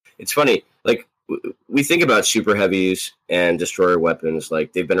It's funny, like we think about super heavies and destroyer weapons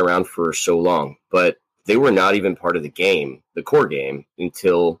like they've been around for so long, but they were not even part of the game, the core game,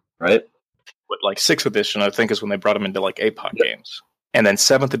 until right. But like 6th edition, I think, is when they brought them into like APOC games. And then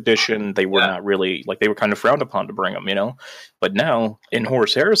 7th edition, they were not really, like, they were kind of frowned upon to bring them, you know? But now, in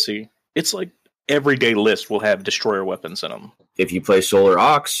Horus Heresy, it's like everyday list will have destroyer weapons in them. If you play Solar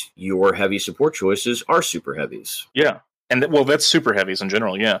Ox, your heavy support choices are super heavies. Yeah. And, well, that's super heavies in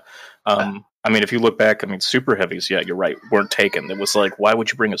general, yeah. I mean, if you look back, I mean, super heavies, yeah, you're right, weren't taken. It was like, why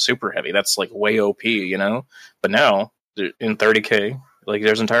would you bring a super heavy? That's, like, way OP, you know? But now, in 30K, like,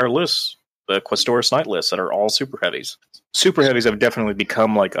 there's entire lists, the Questoris Knight lists, that are all super heavies. Super heavies have definitely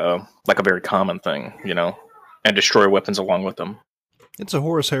become like a very common thing, you know, and destroyer weapons along with them. It's a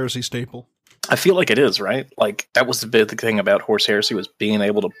Horus Heresy staple. I feel like it is, right? Like, that was the big thing about Horus Heresy, was being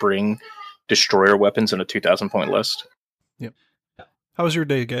able to bring destroyer weapons in a 2,000-point list. Yep. How was your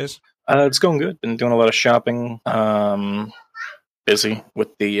day, guys? It's going good. Been doing a lot of shopping. Busy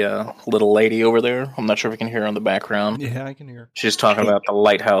with the little lady over there. I'm not sure if you can hear her in the background. Yeah, I can hear. She's talking about the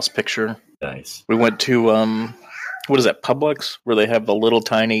lighthouse picture. Nice. We went to what is that, Publix, where they have the little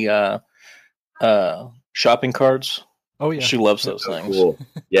tiny shopping carts. Oh yeah, she loves those things. Cool.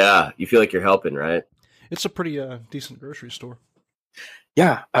 Yeah, you feel like you're helping, right? It's a pretty decent grocery store.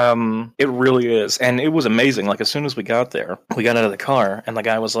 Yeah, it really is, and it was amazing. Like, as soon as we got there, we got out of the car, and the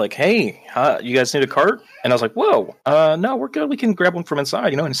guy was like, "Hey, you guys need a cart?" And I was like, "Whoa, no, we're good. We can grab one from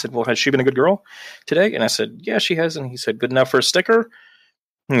inside, you know." And he said, "Well, has she been a good girl today?" And I said, "Yeah, she has." And he said, "Good enough for a sticker?"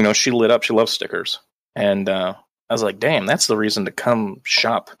 You know, she lit up. She loves stickers, and I was like, "Damn, that's the reason to come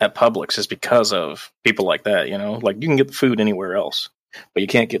shop at Publix, is because of people like that." You know, like, you can get the food anywhere else, but you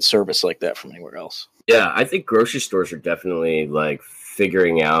can't get service like that from anywhere else. Yeah, I think grocery stores are definitely like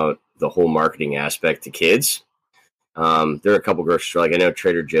figuring out the whole marketing aspect to kids. There are a couple grocery stores, like I know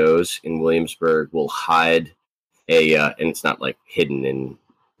Trader Joe's in Williamsburg will hide and it's not like hidden in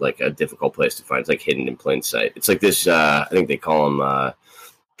like a difficult place to find. It's like hidden in plain sight. It's like this, I think they call them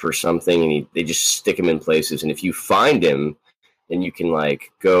for something, and they just stick him in places. And if you find him, then you can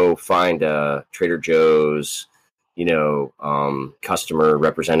like go find a Trader Joe's, you know, customer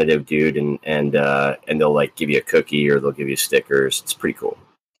representative dude, and they'll like give you a cookie or they'll give you stickers. It's pretty cool.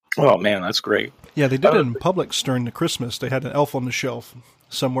 Oh man, that's great. Yeah, they did it in Publix during the Christmas. They had an elf on the shelf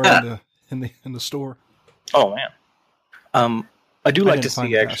somewhere in the store. Oh man, I do like to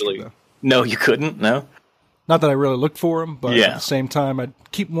see actually. Faster, no, you couldn't. No, not that I really looked for them, but at the same time, I'd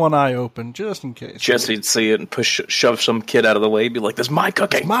keep one eye open just in case. Just so you'd see it and shove some kid out of the way, be like, "This is my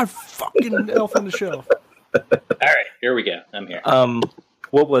cookie, it's my fucking elf on the shelf." All right, here we go. I'm here.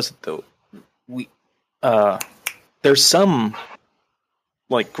 What was it though? There's some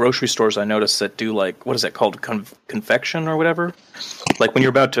like grocery stores I noticed that do like, what is that called, confection or whatever. Like when you're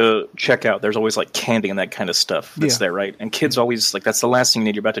about to check out, there's always like candy and that kind of stuff that's there, right? And kids always like, that's the last thing you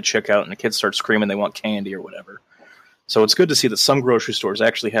need. You're about to check out, and the kids start screaming they want candy or whatever. So it's good to see that some grocery stores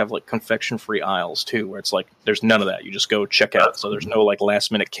actually have like confection-free aisles too, where it's like there's none of that. You just go check out. So there's no like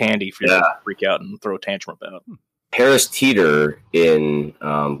last-minute candy for you to freak out and throw a tantrum about. Harris Teeter in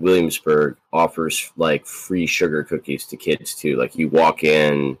Williamsburg offers like free sugar cookies to kids too. Like you walk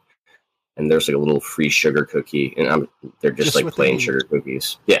in and there's like a little free sugar cookie, and they're just like plain sugar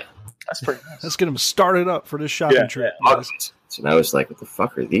cookies. Yeah, that's pretty nice. Let's get them started up for this shopping trip. Yeah. And I was like, what the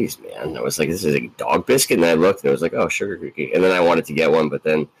fuck are these, man? I was like, this is a dog biscuit. And I looked and I was like, oh, sugar cookie. And then I wanted to get one, but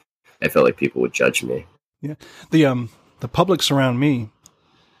then I felt like people would judge me. Yeah. The Publix around me,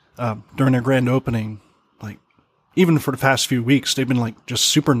 during their grand opening, like even for the past few weeks, they've been like just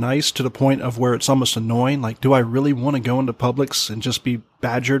super nice to the point of where it's almost annoying. Like, do I really want to go into Publix and just be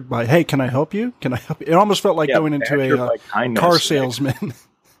badgered by, hey, can I help you? Can I help you? It almost felt like going into a car salesman,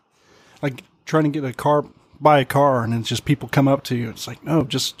 like trying to get a car, buy a car, and it's just people come up to you. It's like, no,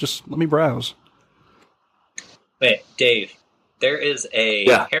 just let me browse. Wait, Dave, there is a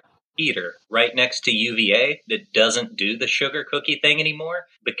Harris Teeter right next to UVA that doesn't do the sugar cookie thing anymore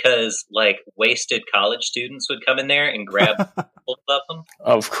because like wasted college students would come in there and grab both of them.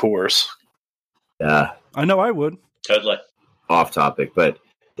 Of course. Yeah. I know I would. Totally. Off topic, but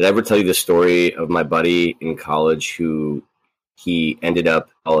did I ever tell you the story of my buddy in college who he ended up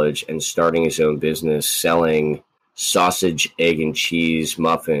college and starting his own business selling sausage, egg, and cheese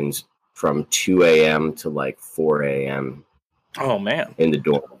muffins from 2 a.m. to like 4 a.m. Oh man! In the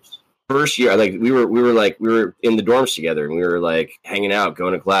dorms. First year, like we were in the dorms together, and we were like hanging out,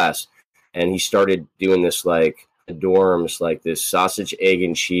 going to class, and he started doing this like the dorms, like this sausage, egg,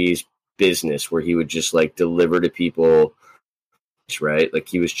 and cheese business where he would just like deliver to people. Right, like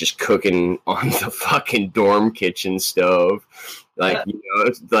he was just cooking on the fucking dorm kitchen stove, Like, you know,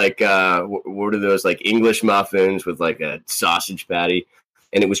 it's like, what are those, like, English muffins with, like, a sausage patty?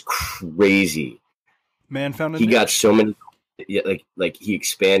 And it was crazy. Man found he got so many, like he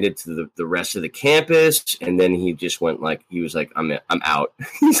expanded to the rest of the campus, and then he just went, like, he was like, I'm out.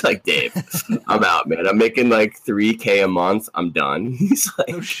 He's like, Dave, I'm out, man. I'm making, like, $3,000 a month. I'm done. He's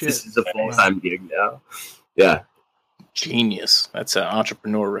like, oh, shit. This is a full-time gig now. Yeah. Genius. That's an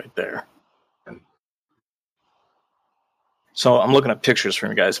entrepreneur right there. So I'm looking at pictures from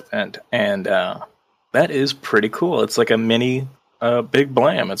your guys' event, and that is pretty cool. It's like a mini Big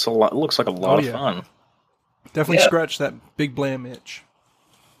Blam. It looks like a lot of fun. Definitely scratch that Big Blam itch.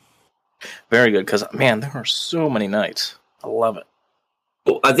 Very good, because, man, there are so many nights. I love it.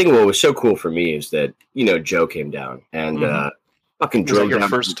 Well, I think what was so cool for me is that, you know, Joe came down and fucking drove down. Was that your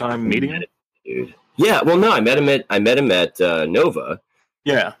first time meeting him? Dude. Yeah, well, no, I met him at Nova.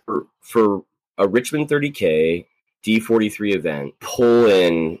 Yeah. For a Richmond 30K D43 event, pull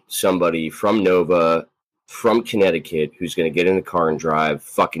in somebody from Nova, from Connecticut, who's going to get in the car and drive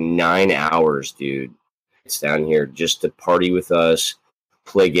fucking 9 hours, dude. It's down here just to party with us,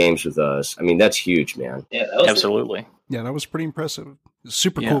 play games with us. I mean, that's huge, man. Yeah, that was absolutely. Yeah, that was pretty impressive.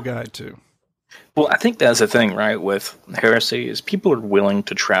 Super cool guy, too. Well, I think that's the thing, right, with Heresy, is people are willing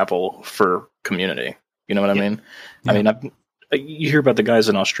to travel for community. You know what I mean? Yeah. I mean, you hear about the guys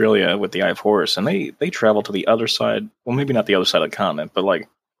in Australia with the Eye of Horus, and they travel to the other side. Well, maybe not the other side of the continent, but, like,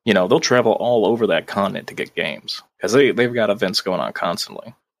 you know, they'll travel all over that continent to get games because they've got events going on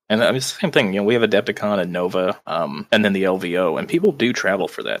constantly. And I mean, it's the same thing. You know, we have Adepticon and Nova, and then the LVO, and people do travel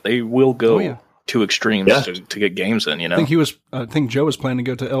for that. They will go to extremes to get games in. You know, I think Joe was planning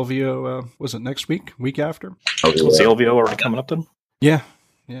to go to LVO. Was it next week? Week after? Was the LVO already coming up then? Yeah,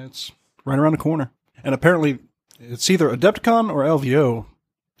 it's right around the corner. And apparently, it's either Adepticon or LVO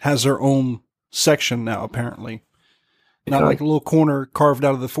has their own section now. Apparently, not like a little corner carved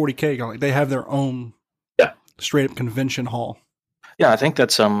out of the 40K. Like they have their own straight up convention hall. Yeah, I think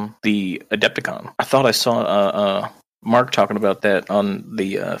that's the Adepticon. I thought I saw Mark talking about that on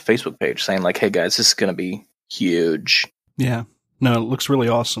the Facebook page, saying like, "Hey guys, this is going to be huge." Yeah, no, it looks really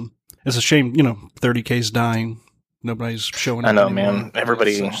awesome. It's a shame, you know, 30K's dying. Nobody's showing up. I know, anymore. man.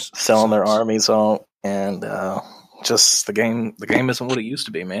 Everybody's selling their armies out, and just the game isn't what it used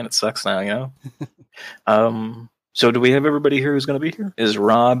to be, man. It sucks now, you know. So do we have everybody here who's going to be here? Is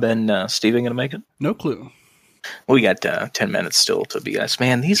Rob and Steven going to make it? No clue. We got 10 minutes still to BS.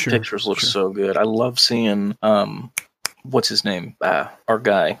 Man, these pictures look so good. I love seeing, what's his name? Our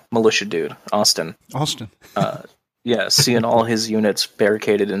guy, militia dude, Austin. Seeing all his units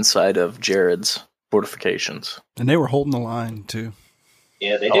barricaded inside of Jared's fortifications. And they were holding the line, too.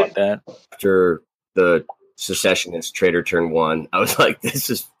 Yeah, they did. Like that. After the Secessionist Traitor Turn 1, I was like, this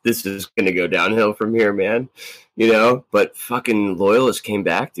is going to go downhill from here, man. You know? But fucking Loyalists came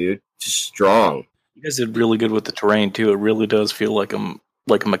back, dude. Just strong. You guys did really good with the terrain too. It really does feel like a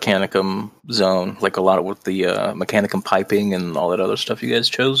Mechanicum zone, like a lot of with the Mechanicum piping and all that other stuff you guys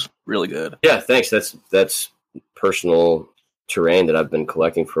chose. Really good. Yeah, thanks. That's personal terrain that I've been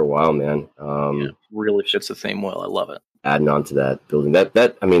collecting for a while, man. Really fits the theme well. I love it. Adding on to that building, that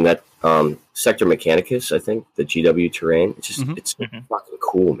Sector Mechanicus, I think the GW terrain. It's just it's fucking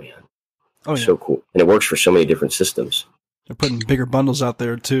cool, man. Oh, yeah. So cool, and it works for so many different systems. They're putting bigger bundles out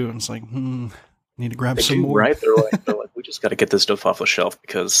there too, and it's like, need to grab some more. Right? They're like, we just got to get this stuff off the shelf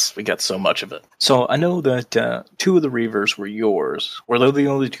because we got so much of it. So I know that 2 of the Reavers were yours. Were they the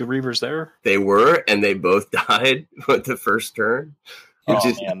only 2 Reavers there? They were, and they both died with the first turn. Which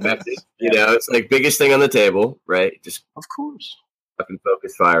is expected. You know, it's like biggest thing on the table, right? Just of course, fucking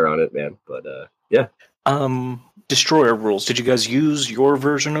focus fire on it, man. But yeah. Destroyer rules. Did you guys use your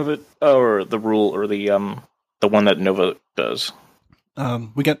version of it, or the rule, or the one that Nova does?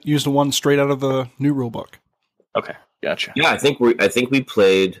 We used the one straight out of the new rule book. Okay, gotcha. Yeah, I think we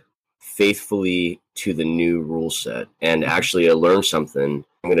played faithfully to the new rule set, and actually I learned something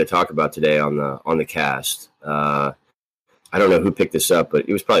I'm going to talk about today on the cast. I don't know who picked this up, but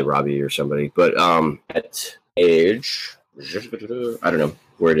it was probably Robbie or somebody. But at page, I don't know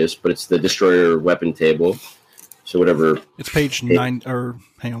where it is, but it's the Destroyer weapon table. So whatever. It's page 9, or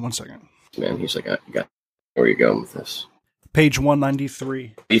hang on one second. Man, he's like, I got where are you going with this? Page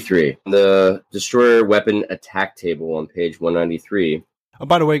 193. 93. The Destroyer weapon attack table on page 193. Oh,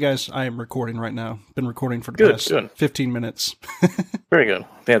 by the way, guys, I am recording right now. Been recording for the past 15 minutes. Very good.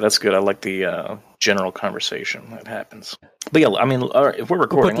 Yeah, that's good. I like the general conversation that happens. But yeah, I mean, all right, if we're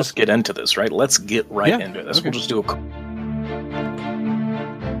recording, let's get into this, right? Let's get right into this. Okay. We'll just do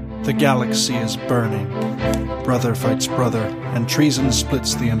The galaxy is burning. Brother fights brother, and treason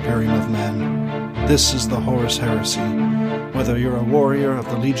splits the Imperium of men. This is the Horus Heresy. Whether you're a warrior of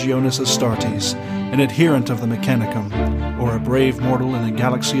the Legionis Astartes, an adherent of the Mechanicum, or a brave mortal in a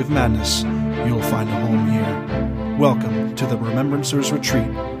galaxy of madness, you'll find a home here. Welcome to the Remembrancer's Retreat,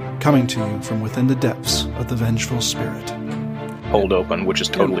 coming to you from within the depths of the Vengeful Spirit. Hold open, which is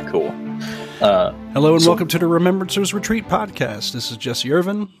totally cool. Hello and welcome to the Remembrancer's Retreat podcast. This is Jesse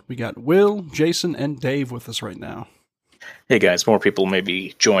Irvin. We got Will, Jason, and Dave with us right now. Hey guys, more people may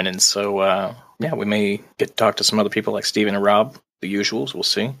be joining, so we may get to talk to some other people like Steven and Rob, the usuals, we'll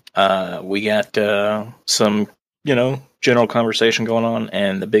see. We got some, general conversation going on,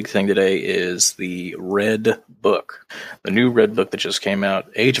 and the big thing today is the Red Book, the new Red Book that just came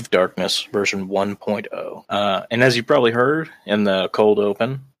out, Age of Darkness version 1.0. And as you probably heard in the cold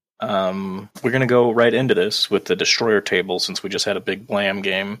open, we're going to go right into this with the Destroyer table since we just had a big Blam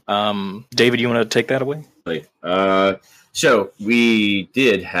game. David, you want to take that away? So we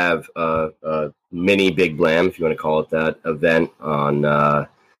did have a mini Big Blam, if you want to call it that, event on.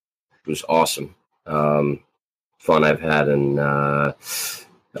 It was awesome. Fun I've had in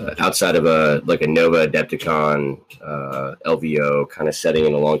outside of a Nova Adepticon LVO kind of setting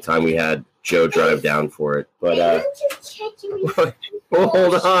in a long time. We had Joe drive down for it, but well,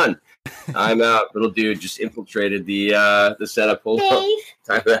 hold on. I'm out. Little dude just infiltrated the setup. Hold on.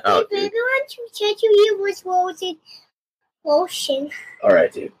 Time it out, dude. I want to tell you was lotion. All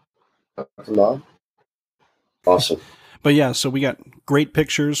right, dude. Come on. Awesome. But yeah, so we got great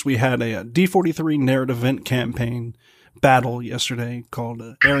pictures. We had a D43 narrative event campaign battle yesterday called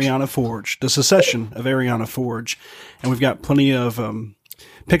Ariana Forge, the secession of Ariana Forge. And we've got plenty of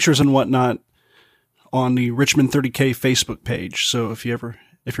pictures and whatnot on the Richmond 30K Facebook page. So if you're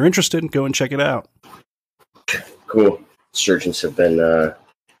interested, go and check it out. Cool. Surgeons have been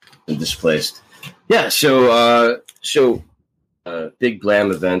displaced. Yeah, so Big Blam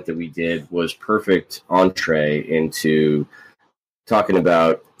event that we did was perfect entree into talking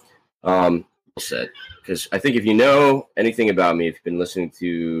about set, because I think if you know anything about me, if you've been listening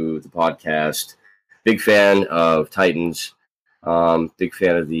to the podcast, big fan of Titans, big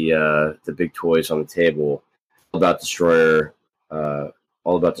fan of the big toys on the table, all about Destroyer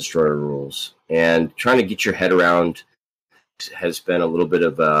rules, and trying to get your head around has been a little bit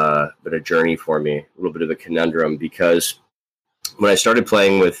of a journey for me, a little bit of a conundrum, because when I started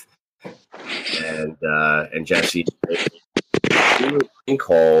playing with and Jesse, we were being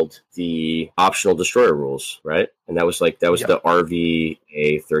called the optional Destroyer rules, right? And that was the RVA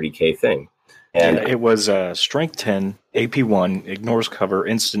 30K thing. And it was Strength 10, AP 1, ignores cover,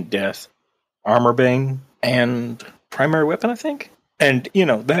 instant death, armor bang, and primary weapon, I think. And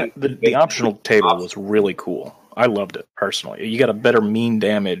the optional table was really cool. I loved it personally. You got a better mean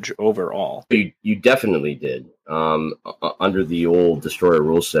damage overall. You definitely did. Under the old Destroyer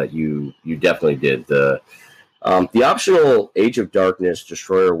rule set, you definitely did. The optional Age of Darkness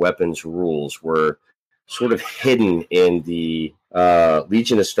Destroyer weapons rules were sort of hidden in the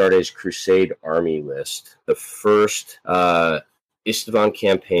Legion Astartes Crusade Army list. The first Istvan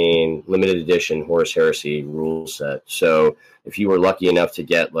campaign limited edition Horus Heresy rule set. So if you were lucky enough to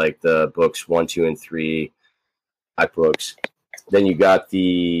get the books 1, 2, and 3 books, then you got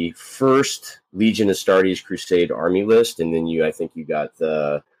the first Legion Astartes Crusade Army list, and then I think you got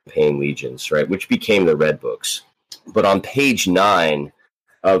the Campaign Legions, right, which became the Red Books. But on page 9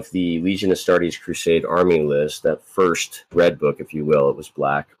 of the Legion Astartes Crusade Army list, that first Red Book, if you will, it was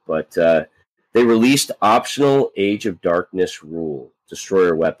black, but they released optional Age of Darkness rule,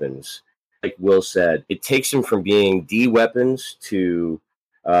 Destroyer weapons. Like Will said, it takes them from being D weapons to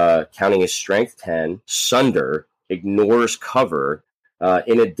counting as Strength 10, Sunder, ignores cover.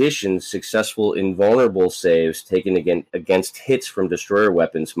 In addition, successful invulnerable saves taken against hits from Destroyer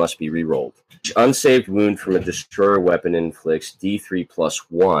weapons must be rerolled. Each unsaved wound from a Destroyer weapon inflicts D3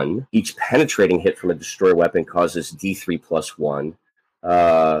 plus 1. Each penetrating hit from a Destroyer weapon causes D3 plus 1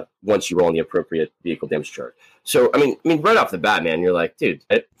 once you roll on the appropriate vehicle damage chart. So, I mean, right off the bat, man, you're like, dude.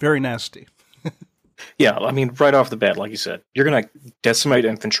 Very nasty. Yeah, right off the bat, like you said, you're going to decimate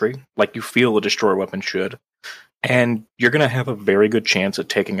infantry like you feel a Destroyer weapon should. And you're going to have a very good chance at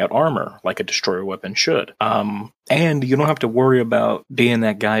taking out armor, like a Destroyer weapon should. And you don't have to worry about being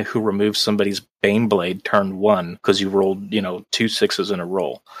that guy who removes somebody's Baneblade turn 1 because you rolled, 2 6s in a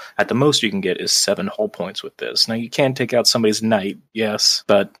roll. At the most you can get is 7 hull points with this. Now, you can take out somebody's knight, yes,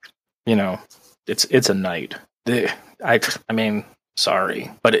 but, it's a knight. Sorry,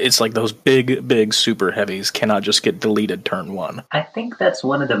 but it's like those big super heavies cannot just get deleted turn 1. I think that's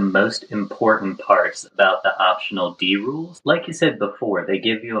one of the most important parts about the optional D rules. Like you said before, they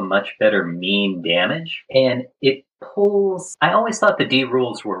give you a much better mean damage, and it pulls... I always thought the D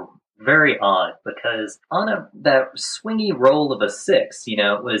rules were very odd because on that swingy roll of a 6,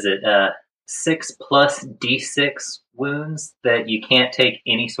 was it 6 plus D6 wounds that you can't take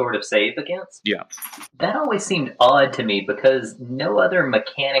any sort of save against? Yeah. That always seemed odd to me because no other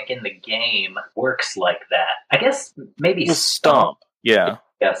mechanic in the game works like that. I guess maybe Stomp. Yeah.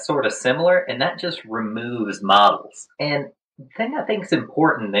 Yeah, sort of similar, and that just removes models. And the thing I think is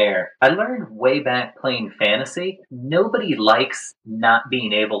important there, I learned way back playing fantasy, nobody likes not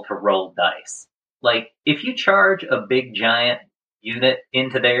being able to roll dice. Like, if you charge a big giant unit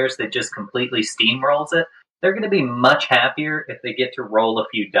into theirs that just completely steamrolls it, they're going to be much happier if they get to roll a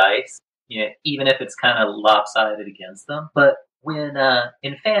few dice, even if it's kind of lopsided against them. But when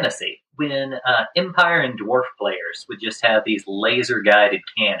in fantasy, when Empire and Dwarf players would just have these laser-guided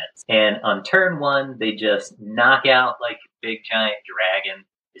cannons, and on turn 1, they just knock out like a big giant dragon.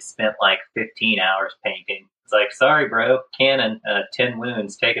 They spent like 15 hours painting. It's like, sorry, bro, cannon, 10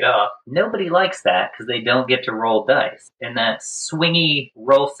 wounds, take it off. Nobody likes that because they don't get to roll dice. And that swingy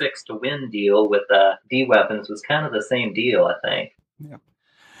roll 6 to win deal with D weapons was kind of the same deal, I think. Yeah.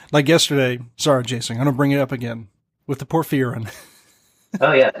 Like yesterday, sorry, Jason, I'm going to bring it up again with the Porphyrin.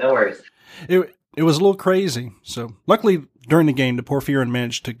 Oh, yeah, no worries. It was a little crazy. So luckily, during the game, the Porphyrin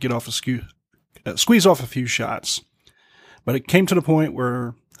managed to get off squeeze off a few shots. But it came to the point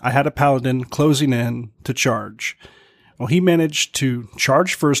where I had a paladin closing in to charge. Well, he managed to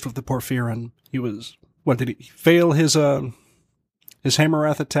charge first with the Porphyrin. He was, did he fail his Hammer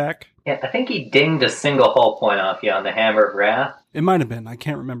Wrath attack? Yeah, I think he dinged a single hull point off you on the Hammer of Wrath. It might have been. I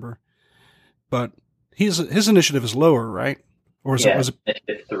can't remember. But his initiative is lower, right? Or was it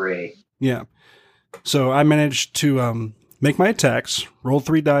initiative 3. Yeah. So I managed to make my attacks, roll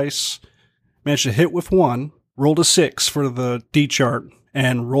 3 dice, managed to hit with 1, rolled a 6 for the D chart,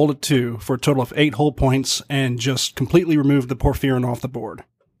 and rolled a 2 for a total of 8 hull points, and just completely removed the Porphyrin off the board.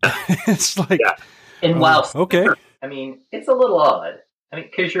 It's like, yeah. And wow, okay. I mean, it's a little odd. I mean,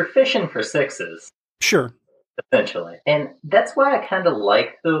 because you're fishing for 6s. Sure. Essentially. And that's why I kind of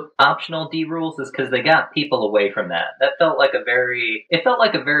like the optional D rules, is because they got people away from that. That felt like a very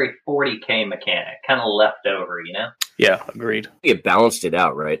 40K mechanic, kind of left over, Yeah, agreed. It balanced it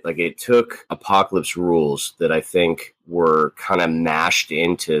out, right? Like, it took Apocalypse rules that I think were kind of mashed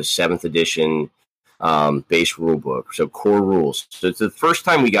into 7th edition base rule book. So core rules. So it's the first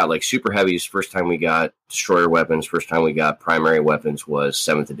time we got like super heavies, first time we got destroyer weapons, first time we got primary weapons was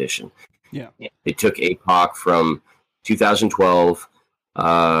 7th edition. Yeah. They took APOC from 2012,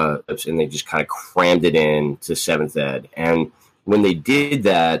 and they just kind of crammed it in to 7th ed. And when they did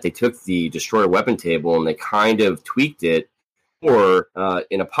that, they took the destroyer weapon table and they kind of tweaked it. Or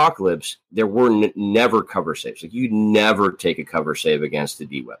in Apocalypse, there were never cover saves. Like, you'd never take a cover save against a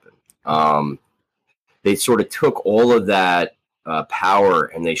D weapon. They sort of took all of that power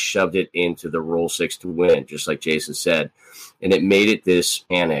and they shoved it into the roll 6 to win, just like Jason said. And it made it this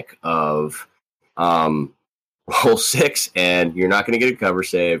panic of roll 6 and you're not going to get a cover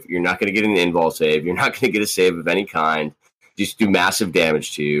save. You're not going to get an invul save. You're not going to get a save of any kind. Just do massive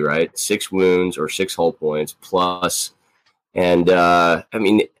damage to you, right? 6 wounds or 6 hull points plus. And I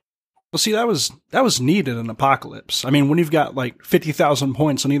mean, well, see, that was needed in Apocalypse. I mean, when you've got like 50,000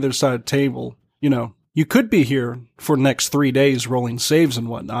 points on either side of the table, you could be here for the next 3 days rolling saves and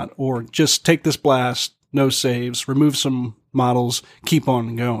whatnot, or just take this blast, no saves, remove some models, keep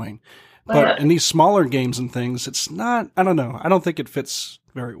on going. But in these smaller games and things, it's not, I don't know. I don't think it fits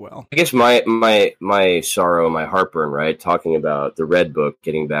very well. I guess my sorrow, my heartburn, right, talking about the Red Book,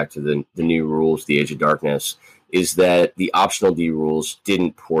 getting back to the new rules, the Age of Darkness, is that the optional D rules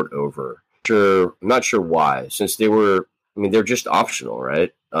didn't port over. I'm not sure why, since they're just optional,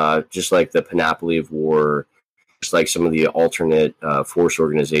 right? Just like the Panoply of War, just like some of the alternate force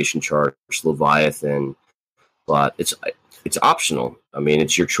organization charts, Leviathan, but it's optional. I mean,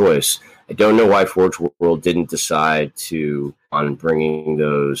 it's your choice. I don't know why Forge World didn't decide on bringing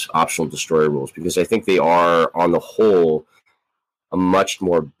those optional destroyer rules, because I think they are, on the whole, a much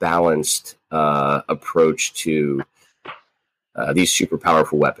more balanced approach to these super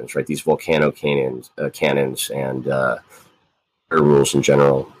powerful weapons, right? These volcano cannons and rules in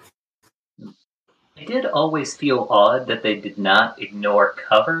general. It did always feel odd that they did not ignore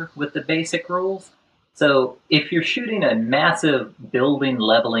cover with the basic rules. So if you're shooting a massive building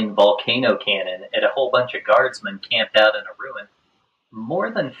leveling volcano cannon at a whole bunch of guardsmen camped out in a ruin,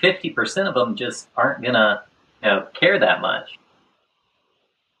 more than 50% of them just aren't gonna care that much.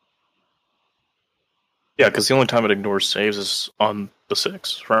 Yeah, because the only time it ignores saves is on the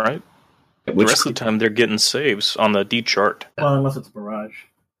 6, right? The rest of the time, they're getting saves on the D chart. Well, unless it's Barrage.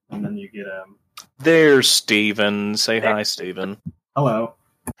 And then you get There's Steven. Say hi, Steven. Hello.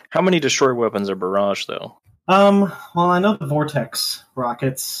 How many destroyer weapons are barrage, though? Well, I know the Vortex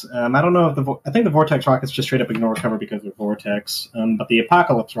rockets. I don't know if I think the Vortex rockets just straight up ignore cover because they're Vortex. But the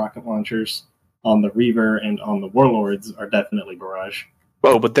Apocalypse rocket launchers on the Reaver and on the Warlords are definitely barrage.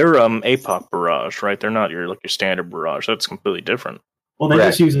 Oh, but they're APOC barrage, right? They're not your standard barrage. That's completely different. Well, they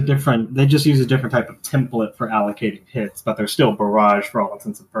just use a different type of template for allocating hits, but they're still barrage for all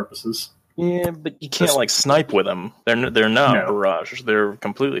intents and purposes. Yeah, but you can't snipe with them. They're not barrage. They're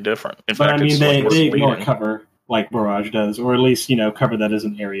completely different. In but fact, I mean, they ignore leading. cover like barrage does, or at least cover that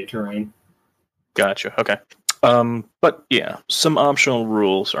isn't area terrain. Gotcha. Okay. But yeah, some optional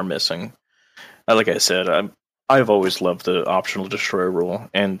rules are missing. Like I said, I've always loved the optional destroyer rule,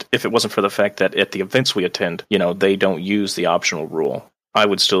 and if it wasn't for the fact that at the events we attend, they don't use the optional rule, I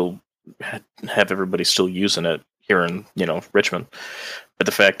would still have everybody still using it here in, Richmond. But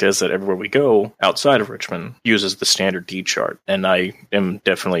the fact is that everywhere we go outside of Richmond uses the standard D chart, and I am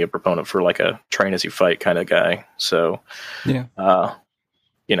definitely a proponent for like a train as you fight kind of guy. So, yeah,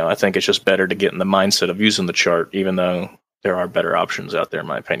 I think it's just better to get in the mindset of using the chart, even though there are better options out there, in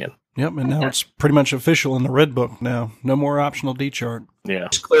my opinion. Yep, and now it's pretty much official in the Red Book now. No more optional D chart. Yeah.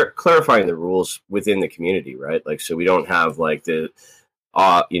 Just clarifying the rules within the community, right? Like, so we don't have like the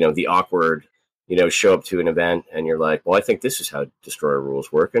awkward, show up to an event and you're like, well, I think this is how destroyer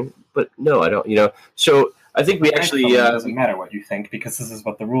rules work. But no, I don't, so I think we actually... it doesn't matter what you think because this is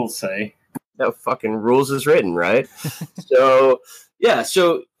what the rules say. That fucking rules is written, right? So... Yeah,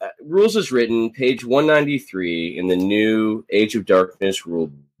 so rules is written, page 193 in the new Age of Darkness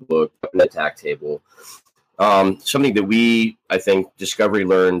rule book, weapon attack table. Something that I think, Discovery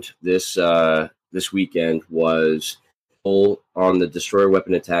learned this weekend was on the destroyer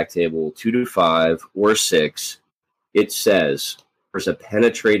weapon attack table 2 to 5 or 6. It says there's a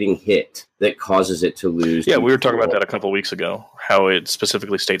penetrating hit that causes it to lose. Yeah, we were talking about that a couple of weeks ago. How it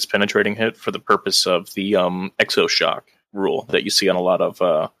specifically states penetrating hit for the purpose of the Exoshock rule that you see on a lot of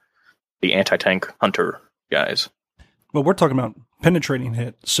the anti-tank hunter guys. Well, we're talking about penetrating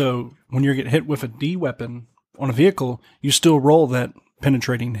hit. So when you get hit with a D weapon on a vehicle, you still roll that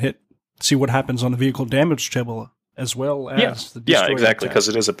penetrating hit. See what happens on the vehicle damage table as well as the destroyer exactly, attack. because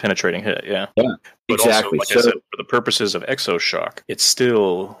it is a penetrating hit. Yeah, yeah, but exactly. Also, I said, for the purposes of Exoshock, it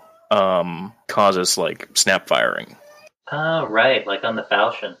still causes like snap firing. Oh, right, like on the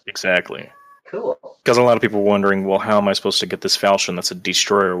Falchion. Exactly. Cool. Because a lot of people were wondering, well, how am I supposed to get this Falchion that's a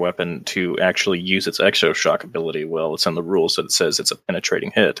destroyer weapon to actually use its Exoshock ability? Well, it's in the rules that it says it's a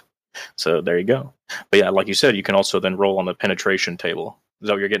penetrating hit. So there you go. But yeah, like you said, you can also then roll on the penetration table. Is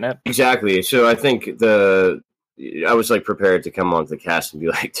that what you're getting at? Exactly. So I think I was like prepared to come onto the cast and be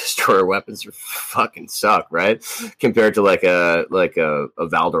like, destroyer weapons are fucking suck, right? Compared to like a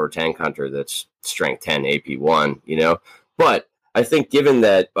Valdor tank hunter that's strength 10 AP 1, But I think given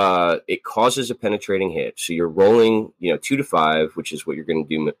that it causes a penetrating hit, so you're rolling, 2 to 5, which is what you're going to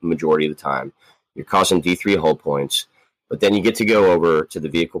do majority of the time. You're causing D3 hull points, but then you get to go over to the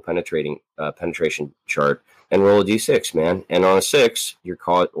vehicle penetration chart and roll a D6, man. And on a 6, you're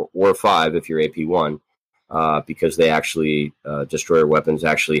caught, or a 5 if you're AP 1, because they actually destroyer weapons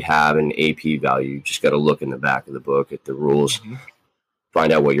actually have an AP value. You just got to look in the back of the book at the rules. Mm-hmm.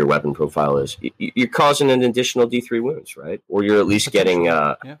 Find out what your weapon profile is. You're causing an additional D3 wounds, right? Or you're at least getting...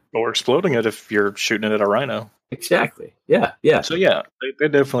 Or exploding it if you're shooting it at a rhino. Exactly. Yeah, yeah. So yeah, they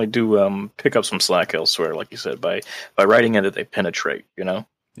definitely do pick up some slack elsewhere, like you said, by writing in that they penetrate,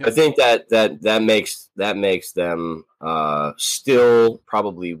 I think that makes them still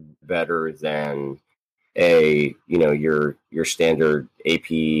probably better than your standard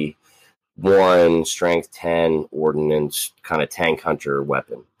AP 1 strength 10 ordnance kind of tank hunter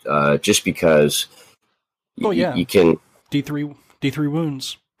weapon, just because you can D3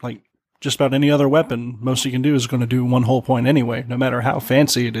 wounds, like just about any other weapon. Most you can do is going to do 1 whole point anyway, no matter how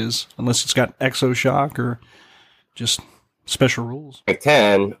fancy it is, unless it's got Exoshock or just special rules. Like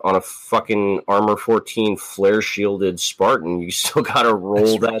 10 on a fucking armor 14 flare shielded Spartan, you still got to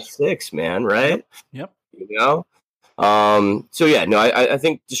roll that 6, man, right? Yep. So yeah, no, I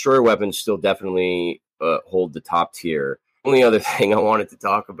think destroyer weapons still definitely hold the top tier. Only other thing I wanted to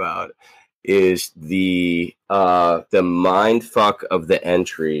talk about is the mind fuck of the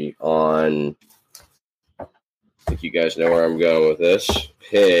entry on. I think you guys know where I'm going with this.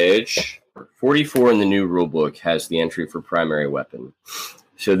 Page 44 in the new rulebook has the entry for primary weapon.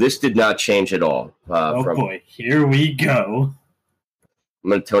 So this did not change at all. Boy, here we go. I'm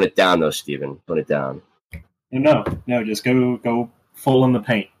going to tone it down, though, Steven. Tone it down. No, just go full in the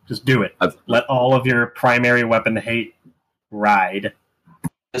paint. Just do it. Let all of your primary weapon hate ride.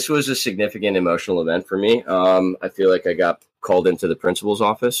 This was a significant emotional event for me. I feel like I got called into the principal's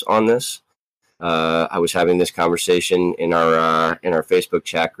office on this. I was having this conversation in our Facebook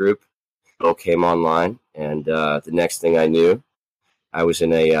chat group. Bill came online, and the next thing I knew, I was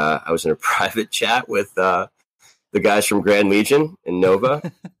in a private chat with the guys from Grand Legion and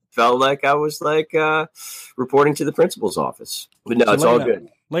Nova. Felt like I was reporting to the principal's office, but no, it's all good.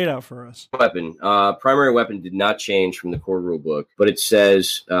 Lay it out for us. Weapon. Primary weapon did not change from the core rule book, but it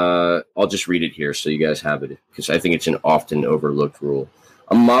says, I'll just read it here so you guys have it, because I think it's an often overlooked rule.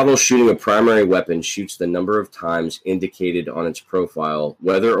 A model shooting a primary weapon shoots the number of times indicated on its profile,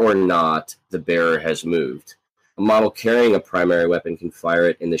 whether or not the bearer has moved. A model carrying a primary weapon can fire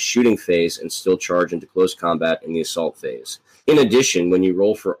it in the shooting phase and still charge into close combat in the assault phase. In addition, when you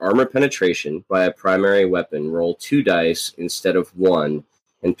roll for armor penetration by a primary weapon, roll 2 dice instead of 1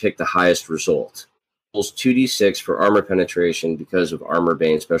 and pick the highest result. Rolls 2d6 for armor penetration because of Armor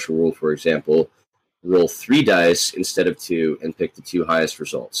Bane special rule, for example. Roll 3 dice instead of 2 and pick the 2 highest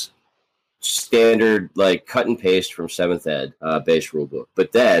results. Standard, cut and paste from 7th ed base rulebook.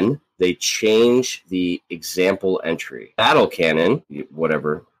 But then they change the example entry. Battle cannon,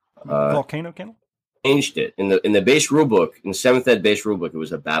 whatever. Volcano cannon? Changed it. In the base rulebook, in the 7th ed base rulebook, it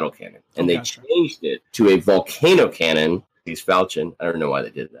was a battle cannon. And they changed it to a volcano cannon. He's Falchion. I don't know why they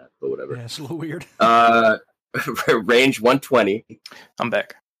did that, but whatever. Yeah, it's a little weird. Range 120. I'm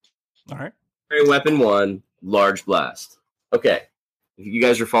back. All right. Weapon 1, large blast. Okay. If you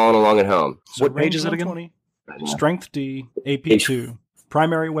guys are following along at home. So what page is it again? Strength D, AP 2,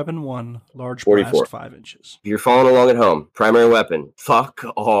 primary weapon 1, large 44. blast 5 inches. If you're following along at home, primary weapon, fuck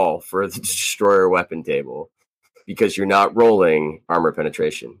all for the destroyer weapon table, because you're not rolling armor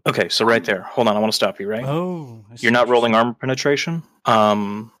penetration. Okay, so right there. Hold on, I want to stop you, right? Oh. You're not rolling armor penetration?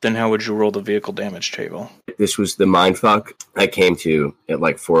 Then how would you roll the vehicle damage table? This was the mindfuck I came to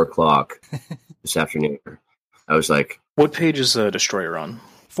at 4 o'clock this afternoon. I was like... What page is the destroyer on?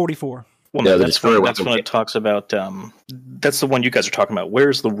 44. Well, no, that's when it talks about... that's the one you guys are talking about.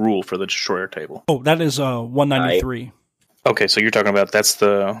 Where's the rule for the destroyer table? Oh, that is 193. Okay, so you're talking about... That's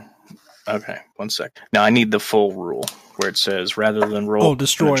the... Okay, 1 sec. Now I need the full rule where it says rather than roll. Oh,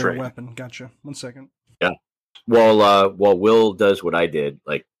 destroyer penetrate. weapon. Gotcha. 1 second. Yeah. While Will does what I did,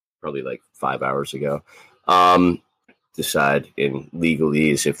 probably 5 hours ago, decide in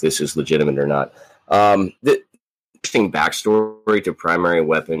legalese if this is legitimate or not. The interesting backstory to primary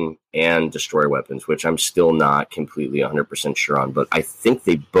weapon and destroyer weapons, which I'm still not completely 100% sure on, but I think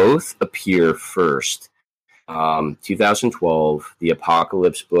they both appear first. 2012, the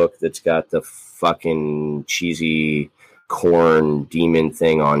Apocalypse book that's got the fucking cheesy corn demon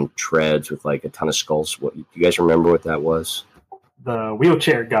thing on treads with a ton of skulls. What, you guys remember what that was? The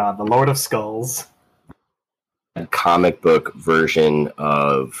wheelchair god, the Lord of Skulls. A comic book version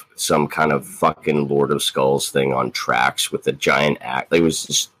of some kind of fucking Lord of Skulls thing on tracks with a giant axe. It was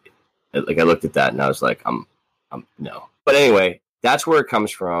just I looked at that and I was like, I'm no. But anyway, that's where it comes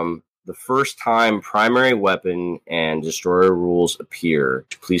from. The first time primary weapon and destroyer rules appear,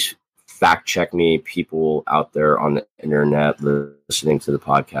 please fact check me, people out there on the internet listening to the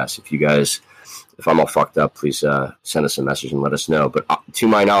podcast. If I'm all fucked up, please send us a message and let us know. But to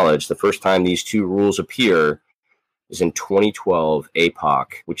my knowledge, the first time these 2 rules appear is in 2012 APOC,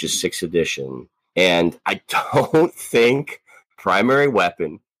 which is 6th edition. And I don't think primary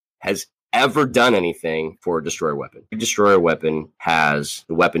weapon has ever done anything for a destroyer weapon. A destroyer weapon has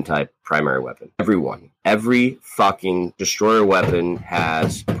the weapon type primary weapon. Every fucking destroyer weapon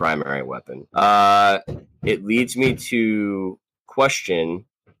has primary weapon. It leads me to question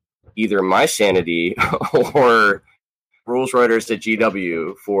either my sanity or rules writers at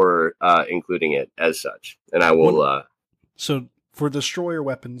GW for including it as such. And I will... So for destroyer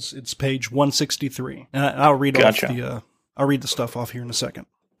weapons, it's page 163. And I'll read I'll read the stuff off here in a second.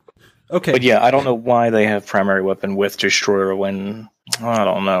 Okay. But yeah, I don't know why they have primary weapon with destroyer when... I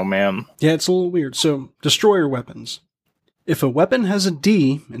don't know, man. Yeah, it's a little weird. So, destroyer weapons. If a weapon has a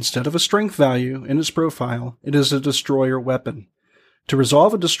D instead of a strength value in its profile, it is a destroyer weapon. To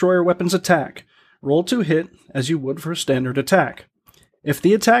resolve a destroyer weapon's attack, roll to hit as you would for a standard attack. If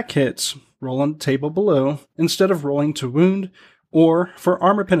the attack hits, roll on the table below instead of rolling to wound or for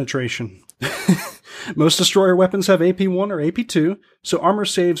armor penetration. Most destroyer weapons have AP1 or AP2, so armor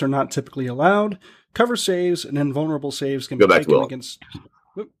saves are not typically allowed. Cover saves and invulnerable saves can be taken against...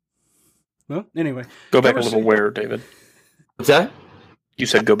 Well, anyway. Go back a little where, David? What's that? You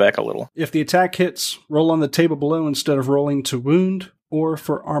said go back a little. If the attack hits, roll on the table below instead of rolling to wound or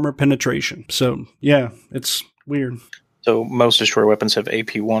for armor penetration. So, yeah, it's weird. So most destroyer weapons have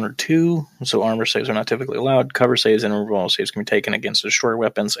AP 1 or 2, so armor saves are not typically allowed. Cover saves and removal saves can be taken against destroyer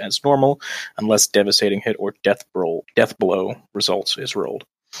weapons as normal, unless devastating hit or death blow results is rolled.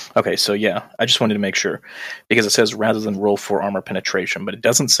 Okay, so yeah, I just wanted to make sure, because it says rather than roll for armor penetration, but it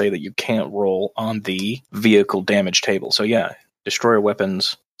doesn't say that you can't roll on the vehicle damage table. So yeah, destroyer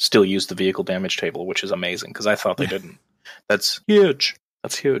weapons still use the vehicle damage table, which is amazing, because I thought they didn't. That's huge.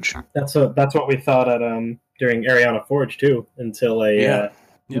 That's huge. That's what we thought at during Ariana Forge too, until a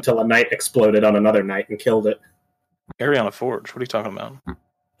knight exploded on another knight and killed it. Ariana Forge, what are you talking about?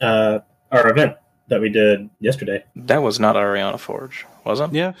 Our event that we did yesterday. That was not Ariana Forge, was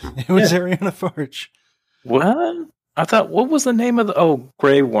it? Yeah, it was Ariana Forge. What? I thought, what was the name of the...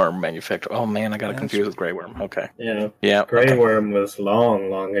 Grey Worm manufacturer. Oh man, I got it confused with Grey Worm. Okay. Yeah. Grey Worm was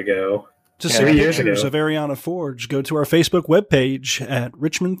long ago. To see pictures of Ariana Forge, go to our Facebook webpage at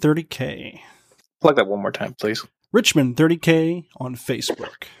Richmond 30K. Plug that one more time, please. Richmond 30K on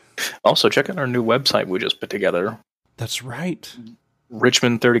Facebook. Also, check out our new website we just put together. That's right.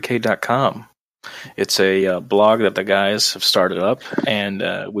 Richmond30k.com. It's a blog that the guys have started up, and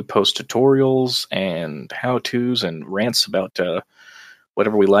we post tutorials and how-tos and rants about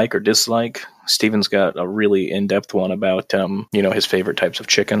whatever we like or dislike. Steven's got a really in-depth one about his favorite types of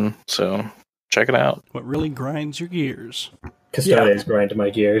chicken, so check it out. What really grinds your gears. Custodes grind my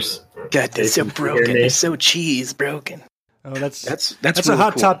gears. God, they're so broken. They're so cheese broken. Oh, that's really a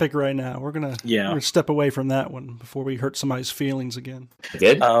hot cool topic right now. We're gonna step away from that one before we hurt somebody's feelings again. I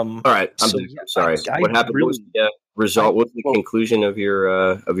did? All right. I'm sorry. What happened? What was the result? What was the conclusion of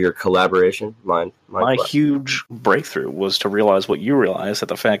your collaboration? My huge breakthrough was to realize what you realize, that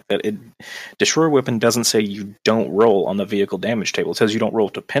the fact that Destroyer Weapon doesn't say you don't roll on the vehicle damage table. It says you don't roll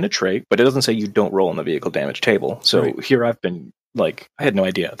to penetrate, but it doesn't say you don't roll on the vehicle damage table. So Here I've been... I had no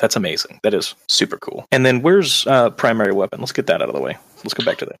idea. That's amazing. That is super cool. And then where's primary weapon? Let's get that out of the way. Let's go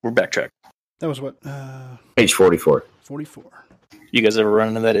back to that. We're backtrack. That was what? Page 44. 44. You guys ever run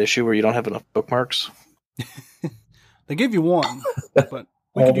into that issue where you don't have enough bookmarks? They give you one, but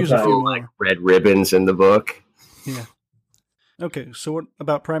we could use a few more. Red ribbons in the book. Yeah. Okay, so what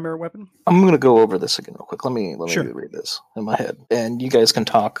about primary weapon? I'm going to go over this again real quick. Let me read this in my head. And you guys can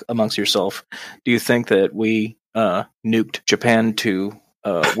talk amongst yourself. Do you think that we nuked Japan to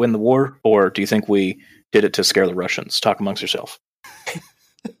win the war, or do you think we did it to scare the Russians? Talk amongst yourself.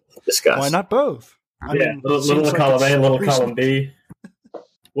 Discuss. Why not both? Little column A, little column B.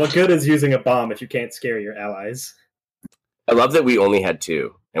 What good is using a bomb if you can't scare your allies? I love that we only had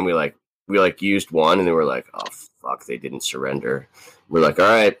two, and we used one, and then we're like, oh fuck, they didn't surrender. We're like, all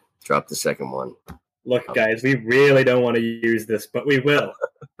right, drop the second one. Look, guys, we really don't want to use this, but we will.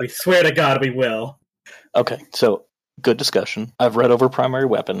 We swear to God, we will. Okay, so good discussion. I've read over primary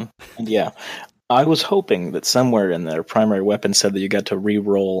weapon, and I was hoping that somewhere in there, primary weapon said that you got to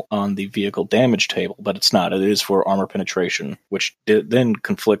re-roll on the vehicle damage table, but it's not. It is for armor penetration, which then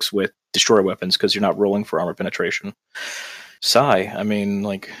conflicts with destroyer weapons because you're not rolling for armor penetration. I mean,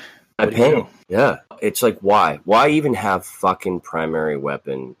 yeah. It's like, why? Why even have fucking primary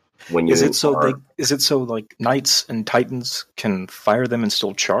weapon when you? Is it so knights and titans can fire them and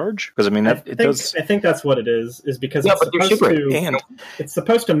still charge? Because I mean, I think that's what it is. Is because it's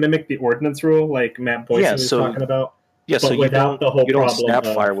supposed to mimic the ordnance rule, like Matt Boyson was talking about. Yeah, so you don't snap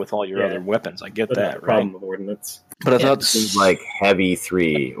fire with all your other weapons. I get that, right? Problem of ordnance. But I thought this is like heavy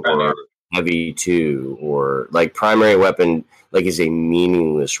 3 or heavy 2 or like primary weapon is a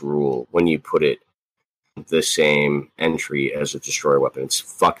meaningless rule when you put it the same entry as a destroyer weapon. It's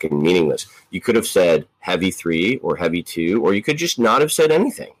fucking meaningless. You could have said heavy 3 or heavy 2, or you could just not have said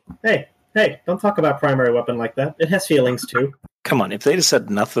anything. Hey, don't talk about primary weapon like that. It has feelings too. Come on, if they'd have said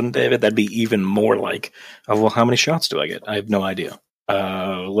nothing, David, that'd be even more like, well, how many shots do I get? I have no idea.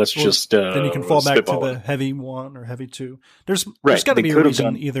 Then you can fall back to the heavy 1 or heavy 2. There's got to be a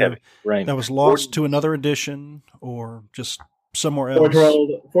reason either that was lost to another edition or just somewhere else.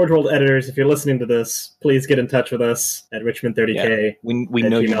 Forge World editors, if you're listening to this, please get in touch with us at Richmond30K. We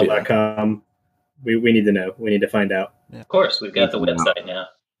know gmail.com. We need to know. We need to find out. Yeah. Of course, we've got the website now.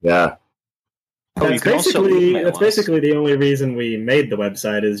 Yeah. That's basically the only reason we made the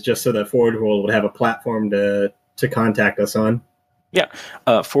website, is just so that Forge World would have a platform to contact us on. Yeah.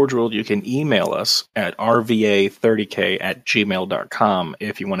 Forge World, you can email us at rva30k@gmail.com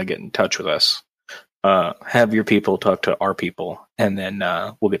if you want to get in touch with us. Have your people talk to our people, and then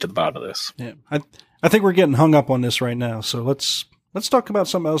we'll get to the bottom of this. Yeah, I think we're getting hung up on this right now, so let's talk about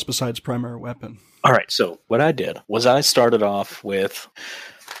something else besides primary weapon. All right, so what I did was I started off with,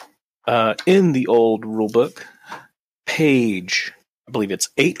 in the old rulebook, page I believe it's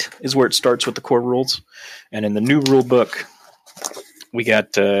 8 is where it starts with the core rules. And in the new rule book, we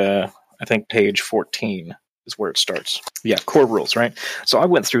got, I think, page 14 is where it starts. Yeah, core rules, right? So I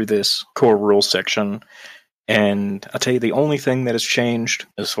went through this core rules section, and I'll tell you the only thing that has changed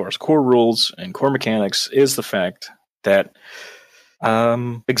as far as core rules and core mechanics is the fact that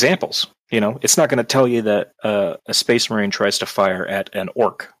examples. It's not going to tell you that a Space Marine tries to fire at an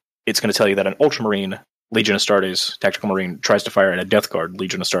Orc. It's going to tell you that an Ultramarine, Legion Astartes, Tactical Marine, tries to fire at a Death Guard,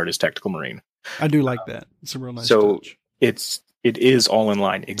 Legion Astartes, Tactical Marine. I do like that. It's a real nice touch. It is all in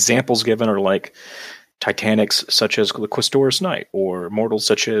line. Examples given are like Titanics such as the Questorus Knight, or mortals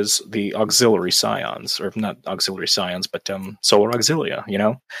such as the Auxiliary Scions, or not Auxiliary Scions, but Solar Auxilia,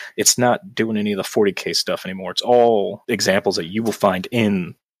 It's not doing any of the 40k stuff anymore. It's all examples that you will find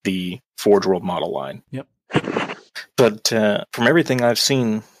in the Forge World model line. Yep. But from everything I've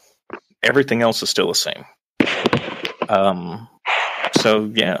seen, everything else is still the same.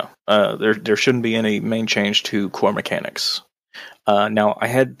 So yeah, there shouldn't be any main change to core mechanics. Now, I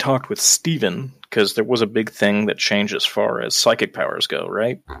had talked with Steven, because there was a big thing that changed as far as psychic powers go,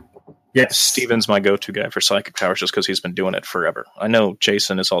 right? Yes. Steven's my go-to guy for psychic powers just because he's been doing it forever. I know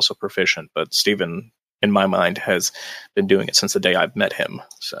Jason is also proficient, but Steven, in my mind, has been doing it since the day I've met him.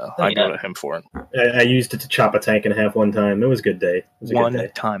 So I go to him for it. I used it to chop a tank in half one time. It was a good day. One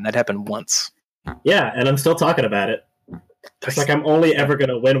time. That happened once. Yeah, and I'm still talking about it. It's like I'm only ever going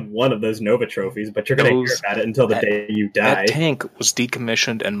to win one of those Nova trophies, but you're going to hear about it until the day you die. That tank was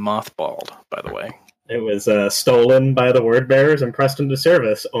decommissioned and mothballed, by the way. It was stolen by the Word Bearers and pressed into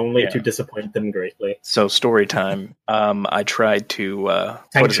service, only to disappoint them greatly. So, story time. I tried to...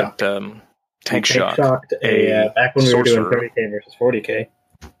 Tank shock. Tank shocked back when we were doing 30k versus 40k.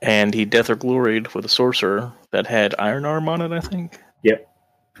 And he death or gloried with a sorcerer that had Iron Arm on it, I think. Yep.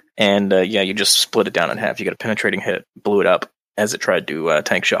 And you just split it down in half. You got a penetrating hit, blew it up as it tried to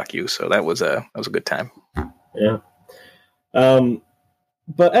tank shock you. So that was a good time. Yeah.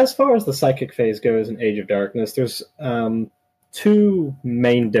 But as far as the psychic phase goes in Age of Darkness, there's two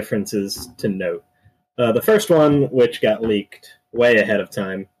main differences to note. The first one, which got leaked way ahead of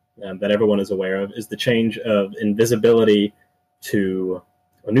time, that everyone is aware of, is the change of invisibility to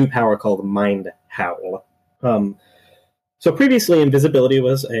a new power called Mind Howl. So previously, invisibility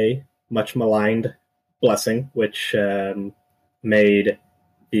was a much maligned blessing, which made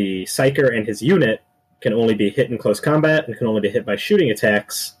the Psyker and his unit can only be hit in close combat and can only be hit by shooting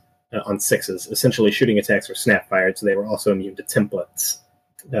attacks on 6s. Essentially, shooting attacks were snap-fired, so they were also immune to templates.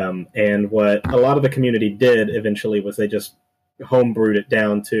 And what a lot of the community did eventually was they just homebrewed it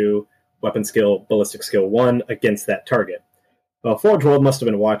down to weapon skill, ballistic skill 1 against that target. Well, Forge World must have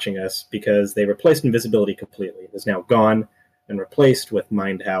been watching us because they replaced invisibility completely. It is now gone and replaced with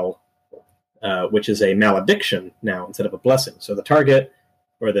Mind Howl, which is a malediction now instead of a blessing. So the target,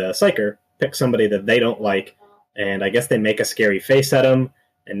 or the Psyker, picks somebody that they don't like, and I guess they make a scary face at them,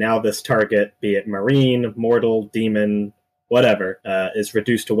 and now this target, be it Marine, Mortal, Demon, whatever, is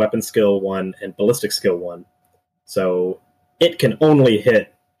reduced to weapon skill 1 and ballistic skill 1. So it can only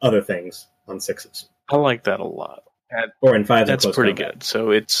hit other things on 6s. I like that a lot. Or in 5s. That's pretty good.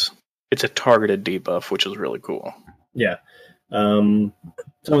 So it's a targeted debuff, which is really cool. Yeah. So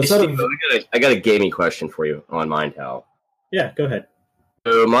instead of, I got a gaming question for you on Mind Howl. Yeah, go ahead.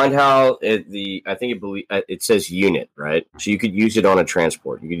 So Mind Howl, it says unit, right? So you could use it on a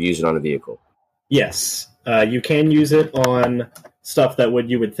transport. You could use it on a vehicle. Yes, you can use it on stuff that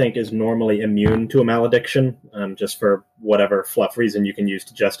you would think is normally immune to a malediction, just for whatever fluff reason you can use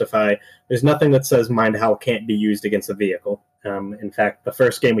to justify. There's nothing that says Mind Howl can't be used against a vehicle. In fact, the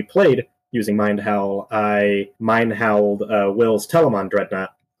first game we played using Mind Howl, I Mind Howled Will's Telemon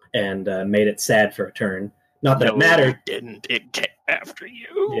Dreadnought and made it sad for a turn. Not that it mattered. It didn't. It came after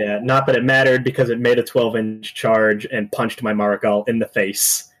you. Yeah, not that it mattered because it made a 12-inch charge and punched my Margal in the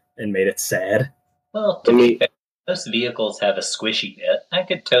face and made it sad. Well, to be fair, most vehicles have a squishy bit. I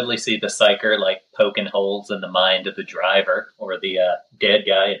could totally see the Psyker poking holes in the mind of the driver or the dead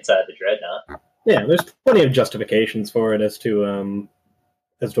guy inside the Dreadnought. Yeah, there's plenty of justifications for it as to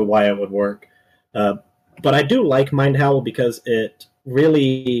why it would work. But I do like Mind Howl because it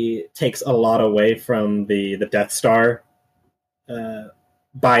really takes a lot away from the Death Star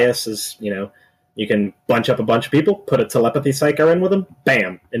bias. Is, you can bunch up a bunch of people, put a telepathy Psyker in with them,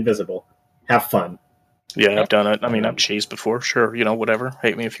 bam, invisible. Have fun. Yeah, I've done it. I mean, I've cheesed before, sure, whatever.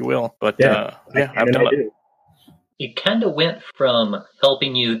 Hate me if you will. But I've done it. It kind of went from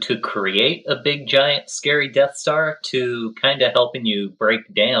helping you to create a big, giant, scary Death Star to kind of helping you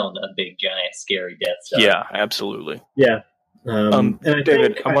break down a big, giant, scary Death Star. Yeah, absolutely. Yeah.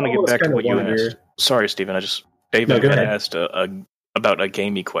 David, I want to get back to what you asked. Sorry, Stephen. David had asked a about a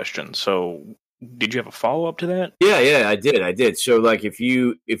gamey question. So, did you have a follow up to that? Yeah, I did. So, like, if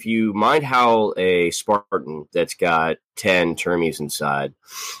you mind howl a Spartan that's got 10 Termies inside,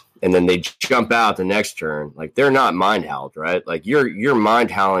 and then they jump out the next turn, like, they're not mind howled, right? Like, you're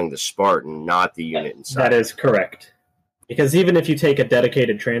mind howling the Spartan, not the unit inside. That is correct. Because even if you take a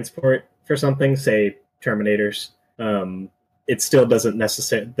dedicated transport for something, say Terminators, it still doesn't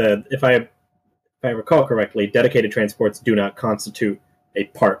necessarily. If I recall correctly, dedicated transports do not constitute a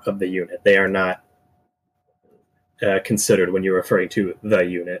part of the unit. They are not considered when you're referring to the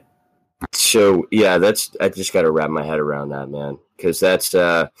unit. So yeah, I just got to wrap my head around that, man, because that's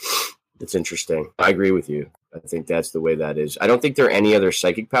interesting. I agree with you. I think that's the way that is. I don't think there are any other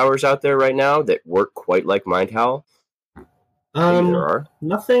psychic powers out there right now that work quite like Mind Howl. Maybe there are.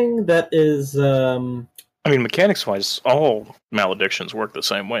 Nothing that is. I mean, mechanics-wise, all maledictions work the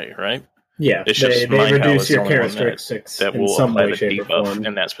same way, right? Yeah, it's just they reduce your characteristics that in will some apply way, the shape, or debuff form.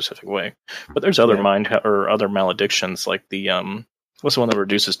 in that specific way. But there's other other maledictions like the what's the one that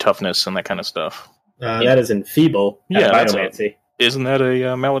reduces toughness and that kind of stuff? That is Enfeeble. Yeah, Biomancy. Isn't that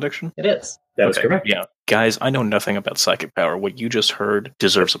a malediction? It is. That is correct. Yeah, guys, I know nothing about psychic power. What you just heard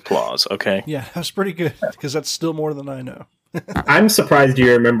deserves applause. Okay. Yeah, that's pretty good because that's still more than I know. I'm surprised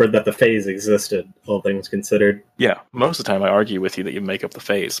you remembered that the phase existed, all things considered. Yeah, most of the time I argue with you that you make up the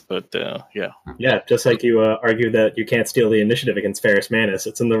phase, but yeah. Yeah, just like you argue that you can't steal the initiative against Ferrus Manus.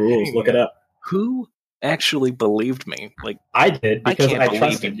 It's in the rules. Look it up. Who actually believed me? Like I did because I believe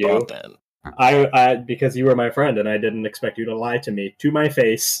trusted you. you. Bought that. I because you were my friend and I didn't expect you to lie to me to my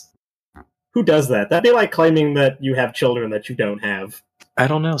face. Who does that? That'd be like claiming that you have children that you don't have. I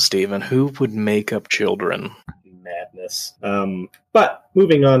don't know, Stephen. Who would make up children? Madness. But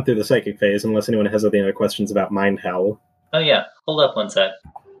moving on through the psychic phase, unless anyone has any other questions about Mind Howl. Oh yeah, hold up one sec.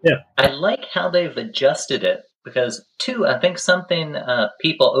 Yeah. I like how they've adjusted it because, too, I think something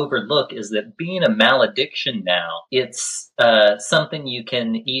people overlook is that being a malediction now, it's something you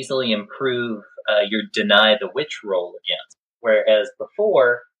can easily improve your Deny the Witch roll against. Whereas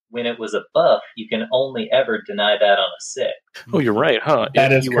before, when it was a buff, you can only ever deny that on a 6. Oh, you're right, huh?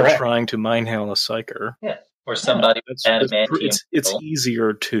 That if is you correct. were trying to mind howl a psyker. Yeah. Or somebody with adamantium. It's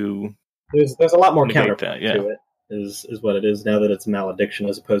easier to. There's a lot more negate counterpoint that, yeah. to it. Is what it is now that it's malediction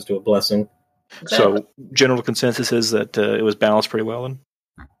as opposed to a blessing. Exactly. So, general consensus is that it was balanced pretty well then?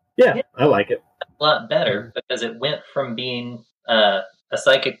 Yeah, I like it. A lot better because it went from being a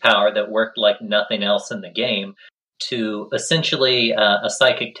psychic power that worked like nothing else in the game to essentially a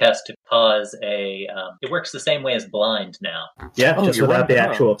psychic test to cause it works the same way as blind now. Yeah, just you're without right. the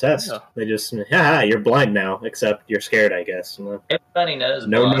actual test. Yeah. They just, you're blind now, except you're scared, I guess. Everybody knows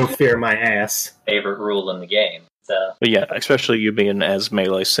No blind fear my ass. favorite rule in the game. So But yeah, especially you being as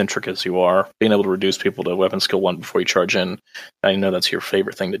melee-centric as you are, being able to reduce people to weapon skill 1 before you charge in, I know that's your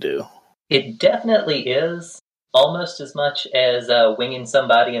favorite thing to do. it definitely is almost as much as winging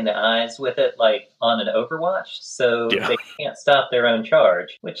somebody in the eyes with it, like on an Overwatch, so Yeah. they can't stop their own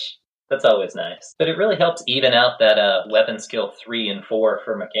charge, which that's always nice. But it really helps even out that weapon skill 3 and 4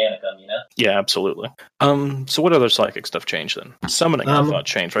 for Mechanicum, you know? Yeah, absolutely. So what other psychic stuff changed then? Summoning, I thought,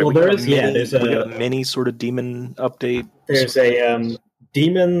 changed, right? well, we there's got a mini sort of demon update. There's a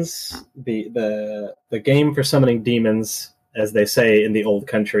demons. The game for summoning demons, as they say in the old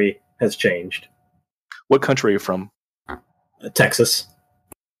country, has changed. What country are you from? Texas.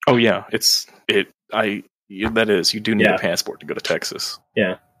 Oh yeah, that is, you do need a passport to go to Texas.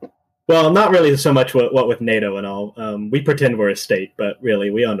 Yeah. Well, not really so much what with NATO and all. We pretend we're a state, but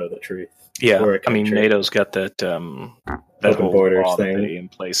really, we all know the truth. Yeah, We're a I mean, country. NATO's got that Open whole borders law that thing. they in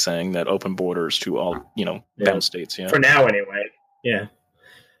place saying that open borders to all, bound states. Yeah. For now, anyway. Yeah.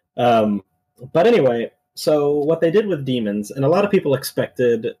 But anyway, so what they did with demons, and a lot of people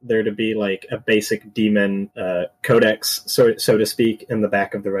expected there to be like a basic demon codex, so to speak, in the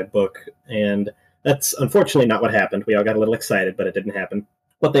back of the Red Book, and that's unfortunately not what happened. We all got a little excited, but it didn't happen.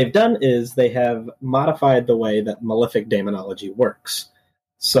 What they've done is they have modified the way that Malefic Demonology works.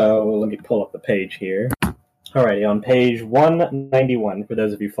 So let me pull up the page here. Alrighty, on page 191, for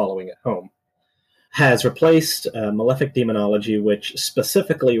those of you following at home, has replaced Malefic Demonology, which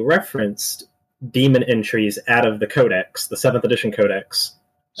specifically referenced demon entries out of the Codex, the 7th edition Codex.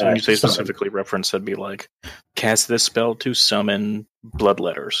 So when you say summon. specifically reference, that'd be like, cast this spell to summon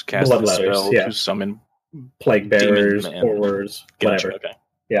bloodletters. Cast Blood this letters, spell yeah. to summon Plague bearers, demon and- horrors, Gotcha, whatever. okay.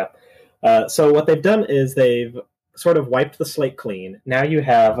 Yeah. So what they've done is they've sort of wiped the slate clean. Now you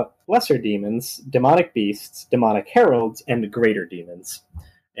have lesser demons, demonic beasts, demonic heralds, and greater demons.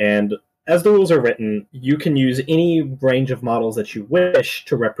 And as the rules are written, you can use any range of models that you wish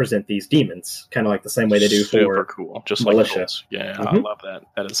to represent these demons, kind of like the same way they do Super for cool. Just militia. like Colts. Yeah, I love that.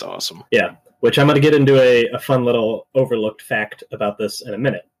 That is awesome. Yeah, which I'm going to get into a fun little overlooked fact about this in a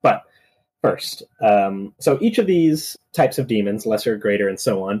minute. But first, so each of these types of demons, lesser, greater, and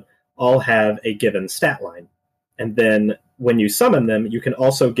so on, all have a given stat line. And then when you summon them, you can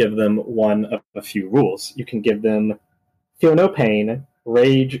also give them one of a few rules. You can give them Feel No Pain,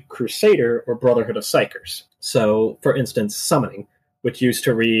 Rage, Crusader, or Brotherhood of Psychers. So, for instance, summoning, which used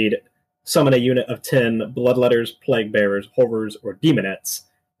to read, summon a unit of 10 Bloodletters, Plague Bearers, Horrors, or Demonettes,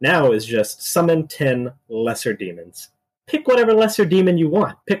 now is just summon 10 lesser demons. Pick whatever lesser demon you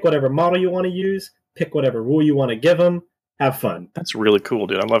want. Pick whatever model you want to use. Pick whatever rule you want to give them. Have fun. That's really cool,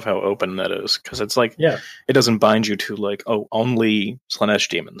 dude. I love how open that is, because it's like, Yeah. it doesn't bind you to like, oh, only Slaanesh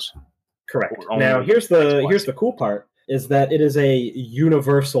demons. Correct. Or Now, only here's the XYZ. cool part, is that it is a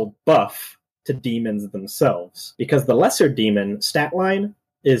universal buff to demons themselves, because the lesser demon stat line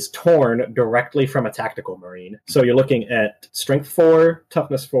is torn directly from a tactical marine. So you're looking at strength 4,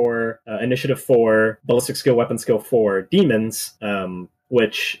 toughness 4, initiative 4, ballistic skill, weapon skill 4 demons,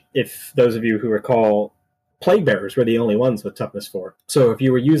 which, if those of you who recall, Plague Bearers were the only ones with toughness 4. So if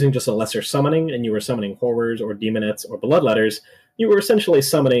you were using just a lesser summoning, and you were summoning Horrors or Demonettes or Bloodletters, you were essentially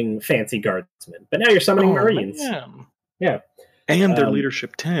summoning fancy guardsmen. But now you're summoning Marines. Man. Yeah. And their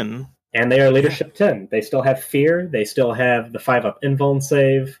leadership 10. And they are leadership 10. They still have fear. They still have the 5-up invuln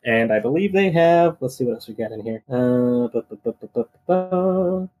save. And I believe they have... Let's see what else we got in here.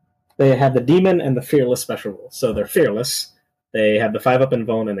 They have the demon and the fearless special rules. So they're fearless. They have the 5-up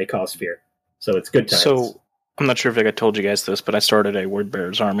invuln and they cause fear. So it's good times. So, I'm not sure if I told you guys this, but I started a Word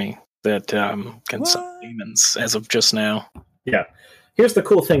Bearers army that can summon demons as of just now. Yeah. Here's the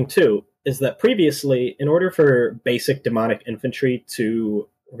cool thing, too, is that previously, in order for basic demonic infantry to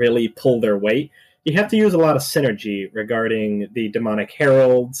really pull their weight, you have to use a lot of synergy regarding the demonic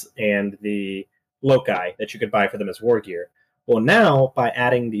heralds and the loci that you could buy for them as war gear. Well, now, by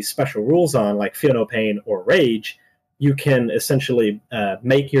adding these special rules on, like Feel No Pain or Rage, you can essentially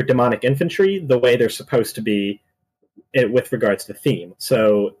make your demonic infantry the way they're supposed to be with regards to theme.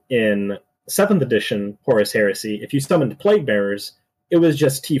 So in 7th edition Horus Heresy, if you summoned Plague Bearers, it was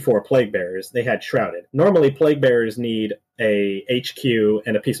just T4 Plague Bearers. They had Shrouded. Normally, Plague Bearers need a HQ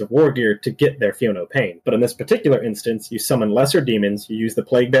and a piece of war gear to get their Feel No Pain. But in this particular instance, you summon lesser demons, you use the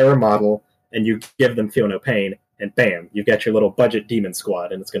Plague Bearer model, and you give them Feel No Pain, and bam, you've got your little budget demon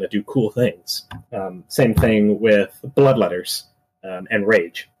squad, and it's going to do cool things. Same thing with Bloodletters and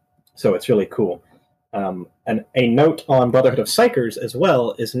Rage. So it's really cool. And a note on Brotherhood of Psychers as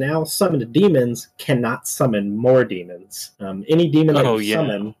well is now summoned demons cannot summon more demons. Any demon that you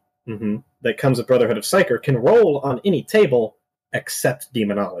summon that comes with Brotherhood of Psyker can roll on any table except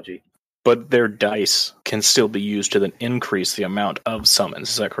Demonology. But their dice can still be used to then increase the amount of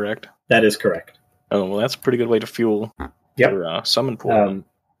summons. Is that correct? That is correct. Oh, well, that's a pretty good way to fuel your summon pool.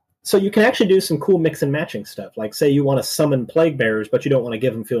 So you can actually do some cool mix and matching stuff. Like, say you want to summon Plague Bearers, but you don't want to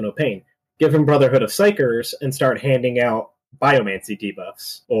give them Feel No Pain. Give them Brotherhood of Psychers and start handing out Biomancy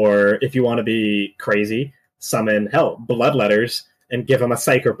debuffs. Or if you want to be crazy, summon, Bloodletters and give them a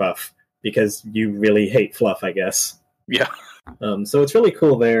Psyker buff, because you really hate fluff, I guess. Yeah. So it's really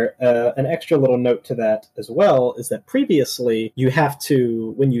cool there. An extra little note to that as well is that previously you have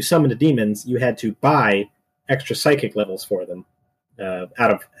to, when you summoned demons, you had to buy extra psychic levels for them,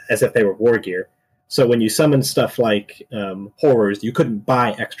 as if they were war gear. So when you summoned stuff like horrors, you couldn't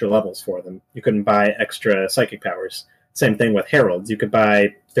buy extra levels for them. You couldn't buy extra psychic powers. Same thing with heralds. You could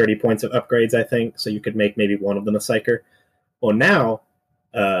buy 30 points of upgrades, I think, so you could make maybe one of them a psyker. Well, now,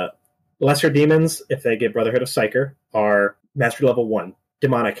 lesser demons, if they get Brotherhood of Psyker, are Mastery Level 1.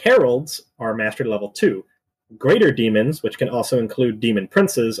 Demonic Heralds are Mastery Level 2. Greater demons, which can also include Demon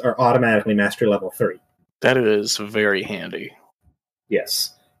Princes, are automatically Mastery Level 3. That is very handy.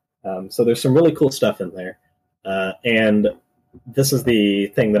 Yes. So there's some really cool stuff in there. And this is the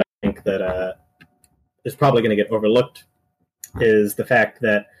thing that I think that is probably going to get overlooked, is the fact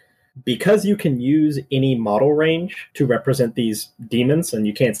that because you can use any model range to represent these demons, and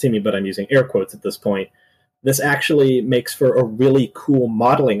you can't see me, but I'm using air quotes at this point, this actually makes for a really cool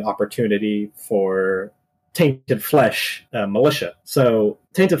modeling opportunity for Tainted Flesh Militia. So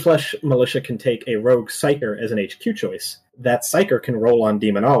Tainted Flesh Militia can take a rogue Psyker as an HQ choice. That Psyker can roll on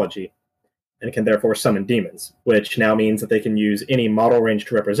Demonology and can therefore summon demons, which now means that they can use any model range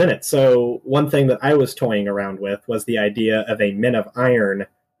to represent it. So one thing that I was toying around with was the idea of a Men of Iron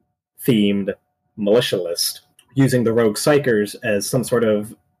themed militia list, using the rogue Psykers as some sort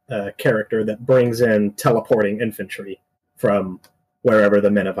of character that brings in teleporting infantry from wherever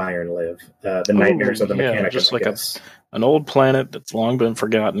the Men of Iron live. The nightmares of the Mechanicum. Just like an old planet that's long been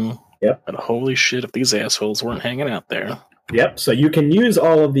forgotten. Yep. And holy shit, if these assholes weren't hanging out there. Yep. So you can use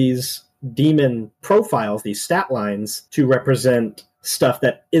all of these demon profiles, these stat lines, to represent stuff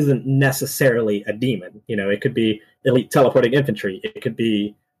that isn't necessarily a demon. It could be elite teleporting infantry. It could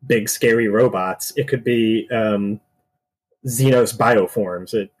be big scary robots. It could be Xenos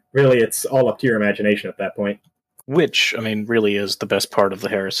bioforms. It's all up to your imagination at that point. Which, really is the best part of the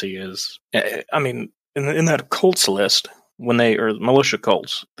heresy is, in that cults list, or militia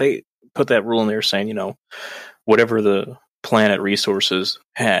cults, they put that rule in there saying, whatever the planet resources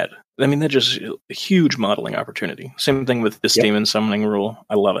had. That's just a huge modeling opportunity. Same thing with this demon summoning rule.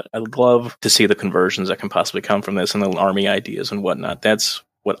 I love it. I'd love to see the conversions that can possibly come from this and the army ideas and whatnot. That's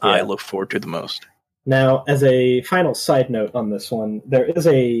what I look forward to the most. Now, as a final side note on this one, there is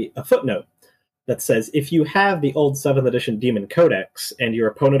a footnote that says if you have the old 7th edition Demon Codex and your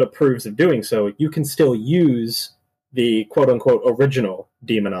opponent approves of doing so, you can still use the quote-unquote original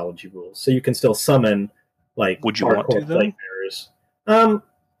demonology rules. So you can still summon, would you want to, though?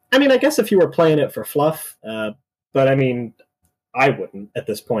 I guess if you were playing it for fluff, but I wouldn't at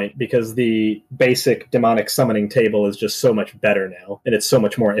this point, because the basic demonic summoning table is just so much better now, and it's so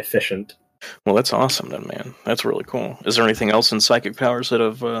much more efficient. Well, that's awesome then, man. That's really cool. Is there anything else in Psychic Powers that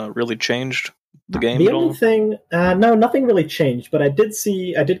have really changed the game the at all? only thing, no, nothing really changed, but I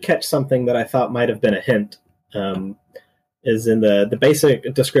did catch something that I thought might have been a hint. Is in the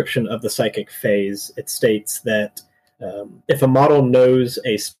basic description of the psychic phase, it states that if a model knows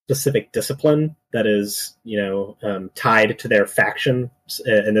a specific discipline that is, tied to their faction,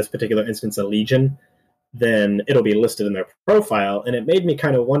 in this particular instance, a legion, then it'll be listed in their profile. And it made me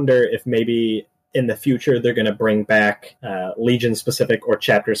kind of wonder if maybe in the future they're going to bring back legion-specific or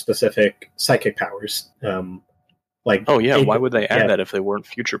chapter-specific psychic powers. Why would they add that if they weren't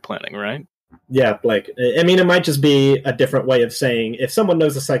future planning, right? Yeah, it might just be a different way of saying if someone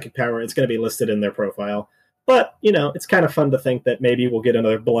knows a psychic power, it's going to be listed in their profile. But, it's kind of fun to think that maybe we'll get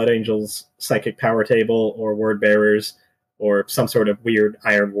another Blood Angels psychic power table or Word Bearers or some sort of weird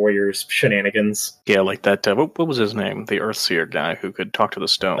Iron Warriors shenanigans. Yeah, like that. What was his name? The Earthseer guy who could talk to the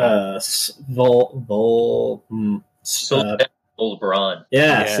stone. Volbron.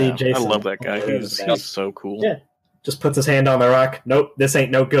 Yeah, see, Jason. I love that guy. He's so cool. Yeah. Just puts his hand on the rock. Nope, this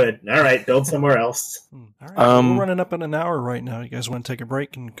ain't no good. All right, build somewhere else. All right, we're running up in an hour right now. You guys want to take a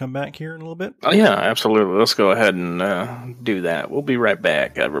break and come back here in a little bit? Oh, yeah, absolutely. Let's go ahead and do that. We'll be right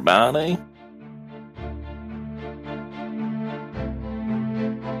back, everybody.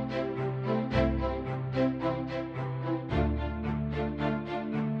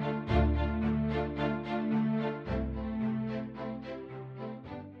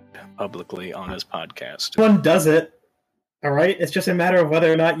 Publicly on his podcast. Everyone does it. All right? It's just a matter of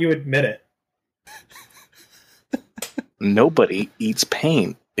whether or not you admit it. Nobody eats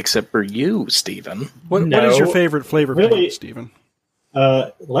paint except for you, Stephen. What is your favorite flavor paint, Stephen?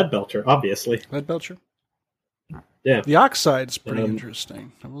 Leadbelcher, obviously. Leadbelcher? Yeah. The oxide's pretty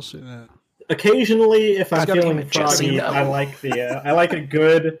interesting. I will say that. Occasionally, if I'm feeling froggy, I like a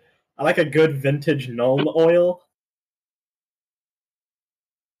good vintage Nuln oil.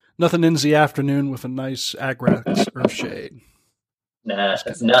 Nothing in the afternoon with a nice Agrax Earthshade. Nah,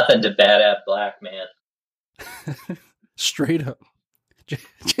 it's nothing to bat at black, man. Straight up.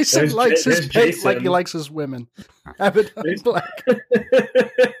 Jason likes his paint like he likes his women. Abaddon Black.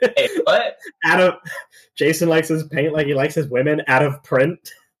 Hey, what? Jason likes his paint like he likes his women out of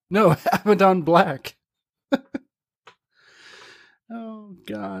print. No, Abaddon Black. Oh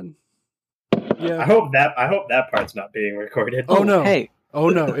God. Yeah. I hope that part's not being recorded. Oh no. Hey. Oh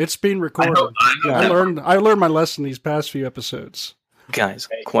no, it's being recorded. I learned my lesson these past few episodes. Guys,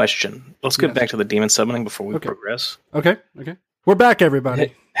 question. Let's get back to the demon summoning before we progress. Okay. We're back,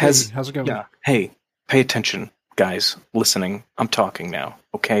 everybody. How's it going? Yeah. Hey, pay attention, guys. Listening. I'm talking now.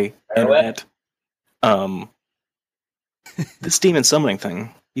 Okay? Internet. This demon summoning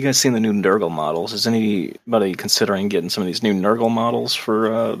thing. You guys seen the new Nurgle models? Is anybody considering getting some of these new Nurgle models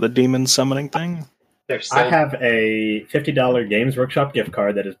for the demon summoning thing? I have a $50 Games Workshop gift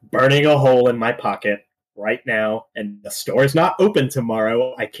card that is burning a hole in my pocket right now, and the store is not open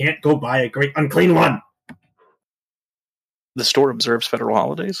tomorrow. I can't go buy a great unclean one. The store observes federal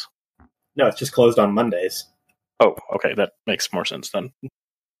holidays? No, it's just closed on Mondays. Oh, okay, that makes more sense then.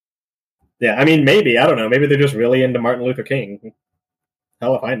 Yeah, I mean, maybe. I don't know. Maybe they're just really into Martin Luther King.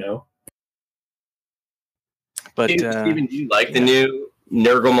 Hell if I know. But Steven, do you like the new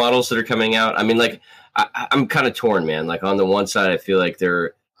Nurgle models that are coming out? I mean, I'm kind of torn, man. Like, on the one side, I feel like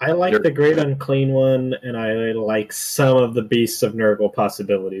they're I like the Great Unclean one, and I like some of the Beasts of Nurgle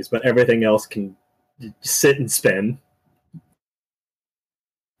possibilities, but everything else can sit and spin.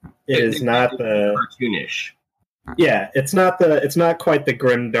 It is not the cartoonish. Yeah, it's not quite the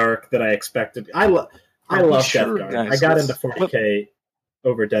grim dark that I expected. I love Death Guard. I got into 40K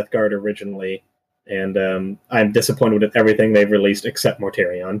over Death Guard originally, and I'm disappointed with everything they've released except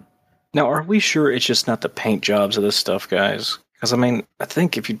Mortarion. Now, are we sure it's just not the paint jobs of this stuff, guys? Because I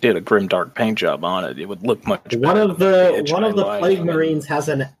think if you did a grim dark paint job on it, it would look much better. One of the Plague Marines has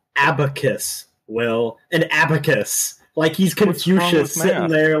an abacus. Will, an abacus, like he's Confucius sitting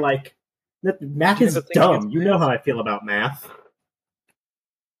there, like math is dumb. You know how I feel about math.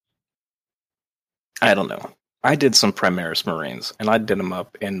 I don't know. I did some Primaris Marines, and I did them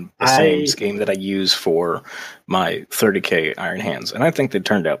up in the same scheme that I use for my 30K Iron Hands, and I think they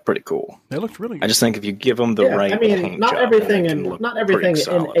turned out pretty cool. They looked really good. I just think if you give them the right paint not job, everything in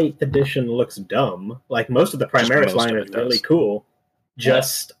 8th edition looks dumb. Like most of the Primaris line is really cool.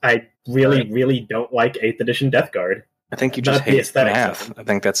 I really don't like 8th edition Death Guard. I think you just hate math. I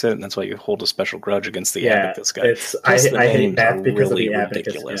think that's it, and that's why you hold a special grudge against the Abacus guy. I hate math because of the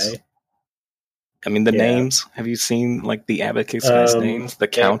Abacus guy. I mean, the names. Have you seen like the Abacus guy's names? The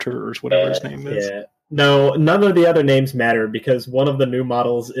Counter or whatever his name is? Yeah. No, none of the other names matter because one of the new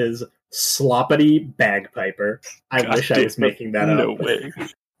models is Sloppity Bagpiper. I wish I was making that up. No way.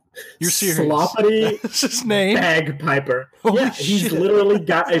 You're serious? Sloppity That's his name? Bagpiper. Holy shit. He's literally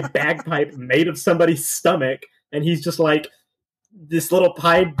got a bagpipe made of somebody's stomach, and he's just like this little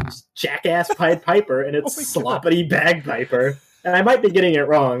jackass Pied Piper, and it's Sloppity Bagpiper. And I might be getting it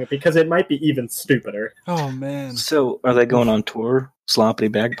wrong because it might be even stupider. Oh, man. So, are they going on tour?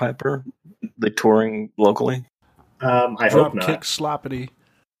 Sloppity Bagpiper? They touring locally? I hope not. Kick Sloppity.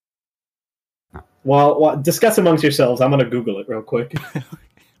 Well, discuss amongst yourselves. I'm going to Google it real quick.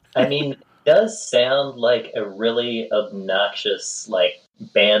 I mean, it does sound like a really obnoxious, like,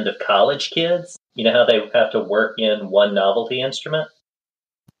 band of college kids. You know how they have to work in one novelty instrument?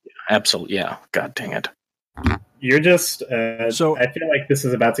 Absolutely, yeah. God dang it. You're just... I feel like this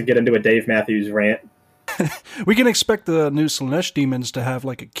is about to get into a Dave Matthews rant. We can expect the new Slaanesh demons to have,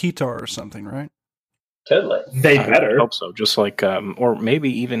 like, a Keytar or something, right? Totally. They better. I hope so. Just like... or maybe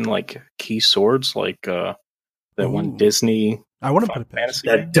even, like, key swords, like that one Disney... I want to put a fantasy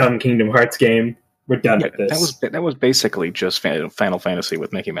that dumb Kingdom Hearts game. We're done with this. That was basically just Final Fantasy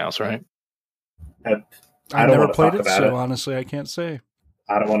with Mickey Mouse, right? I never played it, so honestly, I can't say.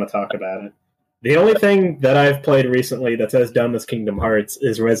 I don't want to talk about it. The only thing that I've played recently that's as dumb as Kingdom Hearts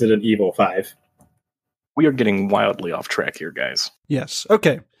is Resident Evil 5. We are getting wildly off track here, guys. Yes.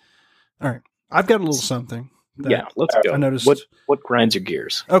 Okay. All right. I've got a little something. Yeah, let's go. I noticed. What grinds your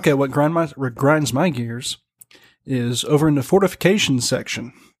gears? Okay, what grinds my gears is over in the fortifications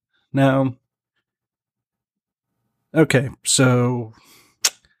section. Now, okay, so...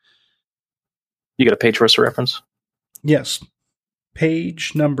 You got a page for us to reference? Yes.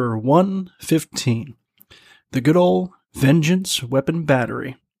 Page number 115. The good old Vengeance Weapon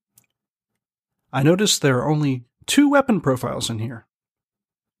Battery. I noticed there are only 2 weapon profiles in here.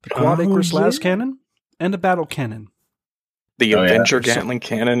 The Quad Icarus Las Cannon and a Battle Cannon. The Avenger Gatling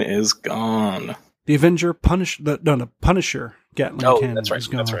Cannon is gone. The Avenger Punisher Gatling Cannon is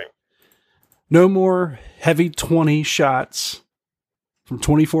gone. That's right. No more heavy 20 shots from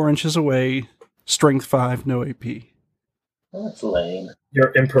 24 inches away. Strength 5, no AP. That's lame.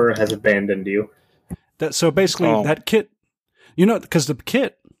 Your Emperor has abandoned you. So basically, that kit, because the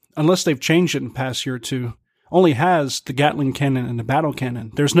kit, unless they've changed it in the past year or two, only has the Gatling Cannon and the Battle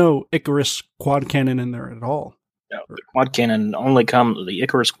Cannon. There's no Icarus Quad Cannon in there at all. No, the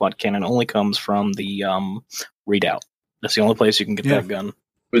Icarus Quad Cannon only comes from the Redoubt. That's the only place you can get that gun.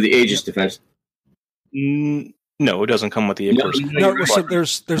 Or the Aegis Defense. No, it doesn't come with the Icarus. No, so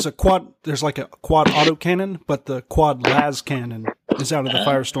there's a quad. There's like a quad autocannon, but the quad las cannon is out of the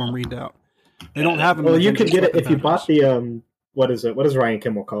Firestorm Redoubt. They don't have them. Well, you could get it if you bought the what is it? What does Ryan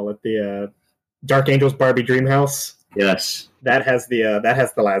Kimmel call it? The Dark Angels Barbie Dreamhouse. Yes, that has the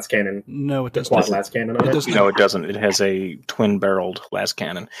las cannon. No, it doesn't. Quad las cannon on it. No, it doesn't. It has a twin-barreled las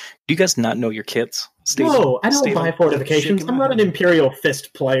cannon. Do you guys not know your kits? Steven? No, I don't buy fortifications. I'm not an Imperial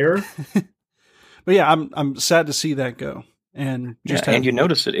Fist player. But yeah, I'm sad to see that go. And and you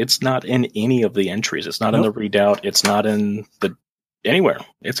notice it. It's not in any of the entries. It's not in the Redoubt. It's not in the anywhere.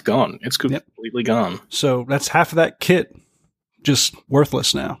 It's gone. It's completely gone. So that's half of that kit just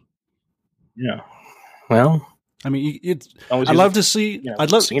worthless now. Yeah. Well, I mean, I'd love to see.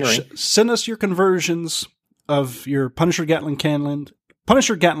 I'd love send us your conversions of your Punisher Gatling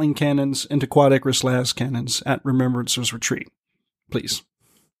cannons into Quad Icarus las cannons at Remembrancer's Retreat, please.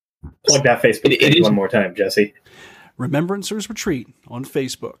 Plug that Facebook page one more time, Jesse. Remembrancers Retreat on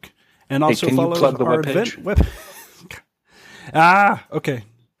Facebook. And also can you follow plug the our webpage? event okay.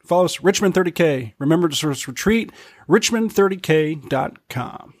 Follow us, Richmond 30K. Remembrancers Retreat,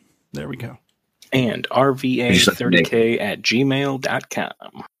 richmond30k.com. There we go. And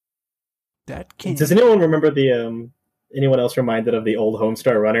rva30k@gmail.com. That can. Does anyone remember the anyone else reminded of the old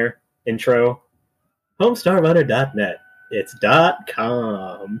Homestar Runner intro? HomestarRunner.net. It's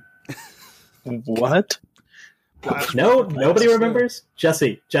 .com. What? No, nobody remembers?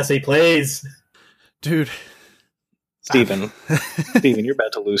 Jesse, please. Dude. Steven, you're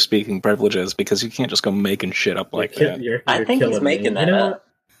about to lose speaking privileges because you can't just go making shit up like that. I think he's making that up.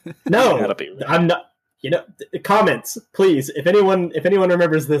 No, I'm not. Comments, please. If anyone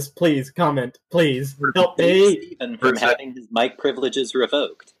remembers this, please comment. Please help me. Steven from having his mic privileges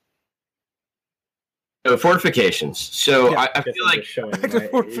revoked. Fortifications. So Yeah, I feel like Back to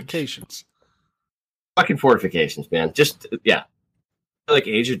fortifications. fucking fortifications, man. Just I feel like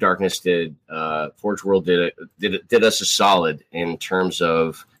Age of Darkness did Forge World did us a solid in terms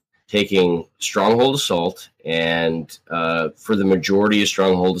of taking Stronghold Assault and for the majority of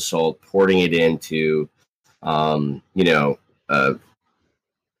Stronghold Assault, porting it into Age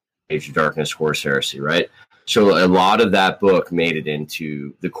of Darkness Horus Heresy, right? So a lot of that book made it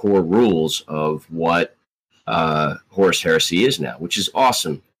into the core rules of what Horus Heresy is now, which is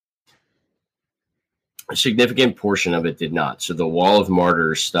awesome. A significant portion of it did not. So the Wall of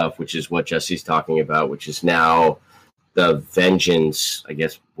Martyrs stuff, which is what Jesse's talking about, which is now the Vengeance, I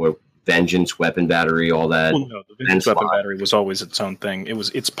guess, Vengeance weapon battery, all that. Well, no, the Vengeance weapon battery was always its own thing.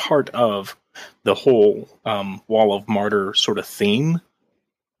 It's part of the whole Wall of Martyr sort of theme,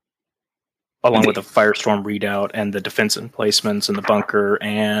 along with the Firestorm readout and the defense emplacements and the bunker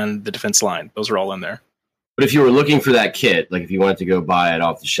and the defense line. Those are all in there. But if you were looking for that kit, like if you wanted to go buy it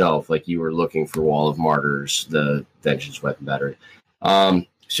off the shelf, like you were looking for Wall of Martyrs, the Vengeance weapon battery. So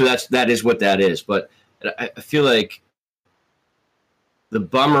that is what that is. But I feel like the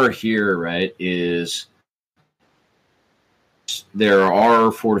bummer here, right, is there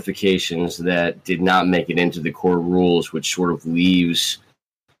are fortifications that did not make it into the core rules, which sort of leaves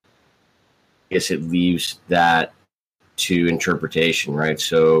that to interpretation, right?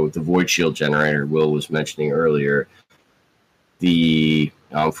 So the Void Shield generator Will was mentioning earlier, the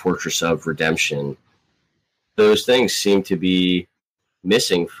Fortress of Redemption, those things seem to be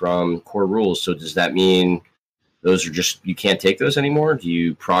missing from core rules. So does that mean those are just, you can't take those anymore? Do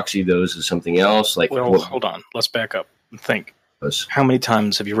you proxy those as something else? Like, well, hold on. Let's back up and think. How many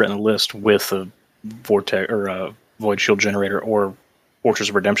times have you written a list with a Vortex or a Void Shield generator or Fortress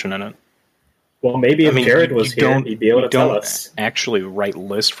of Redemption in it? Well, maybe if Jared was here, he'd be able to tell us. You don't actually write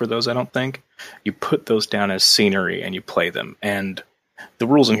lists for those, I don't think. You put those down as scenery and you play them. And the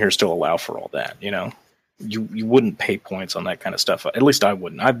rules in here still allow for all that, you know? You wouldn't pay points on that kind of stuff. At least I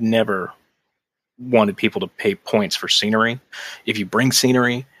wouldn't. I've never wanted people to pay points for scenery. If you bring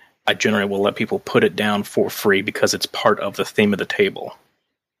scenery, I generally will let people put it down for free because it's part of the theme of the table.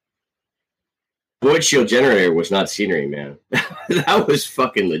 Void Shield generator was not scenery, man. That was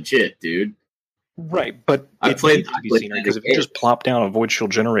fucking legit, dude. Right, but it needs to be scenery because if you just plop down a Void Shield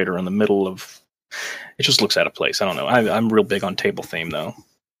generator in the middle of, it just looks out of place. I don't know. I'm real big on table theme though.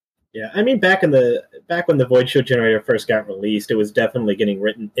 Yeah, I mean, back when the Void Shield generator first got released, it was definitely getting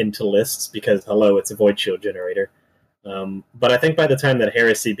written into lists because hello, it's a Void Shield generator. But I think by the time that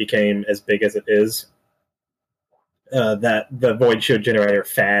Heresy became as big as it is, that the Void Shield generator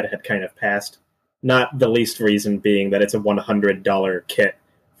fad had kind of passed. Not the least reason being that it's a $100 kit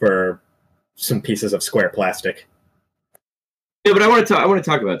for some pieces of square plastic. Yeah, but I want to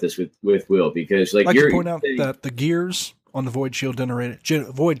talk about this with Will because, like, I'd like to point out that the gears on the Void Shield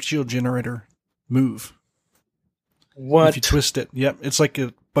generator move. What? If you twist it, yep, it's like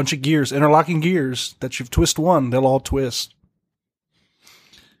a bunch of gears, interlocking gears that you've twist one, they'll all twist.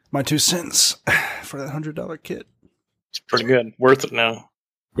 My 2 cents for that $100 kit. It's pretty good, worth it now.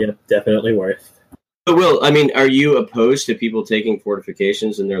 Yep, definitely worth. But Will, I mean, are you opposed to people taking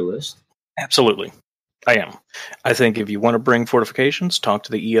fortifications in their list? Absolutely. I am. I think if you want to bring fortifications, talk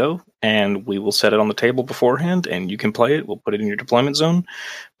to the EO, and we will set it on the table beforehand, and you can play it. We'll put it in your deployment zone,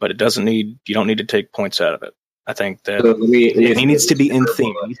 but you don't need to take points out of it. I think that it needs to be in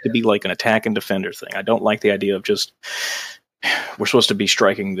theme. It needs to be like an attack and defender thing. I don't like the idea of just, we're supposed to be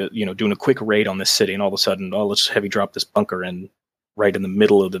striking doing a quick raid on this city, and all of a sudden, let's heavy drop this bunker right in the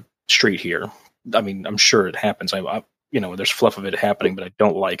middle of the street here. I mean, I'm sure it happens. There's fluff of it happening, but I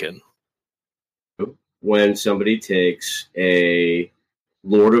don't like it. When somebody takes a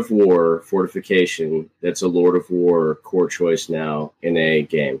Lord of War fortification, that's a Lord of War core choice now in a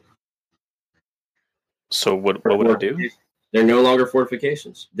game. So what would I do? They're no longer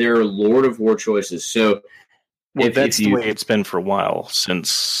fortifications. They're Lord of War choices. So that's the way it's been for a while,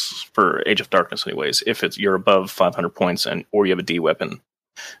 for Age of Darkness anyways. If you're above 500 points or you have a D weapon,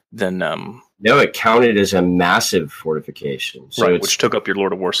 then... no, it counted as a massive fortification. So right, which took up your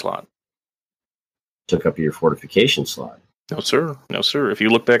Lord of War slot. Took up your fortification slot. No, sir. No, sir. If you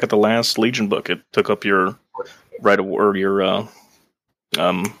look back at the last Legion book, it took up your Lord of War.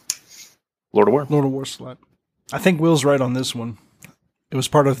 Lord of War slot. I think Will's right on this one. It was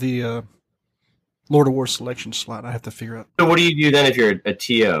part of the Lord of War selection slot. I have to figure out. So what do you do then if you're a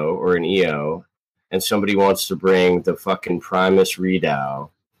TO or an EO and somebody wants to bring the fucking Primus Readout?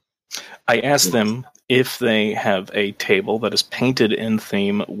 I asked them if they have a table that is painted in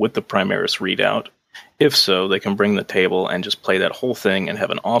theme with the Primaris Readout. If so, they can bring the table and just play that whole thing and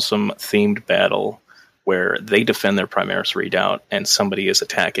have an awesome themed battle where they defend their Primaris Readout and somebody is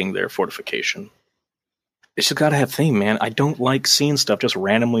attacking their fortification. It's just got to have theme, man. I don't like seeing stuff just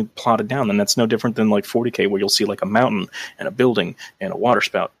randomly plotted down, and that's no different than like 40K where you'll see like a mountain and a building and a water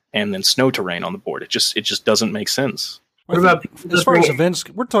spout and then snow terrain on the board. It just doesn't make sense. What about as far as events?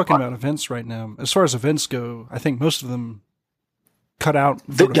 We're talking about events right now. As far as events go, I think most of them cut out.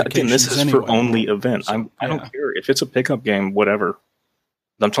 Again, this is anyway. For only events. I don't care if it's a pickup game, whatever.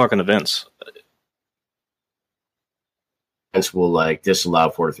 I'm talking events. Events will like disallow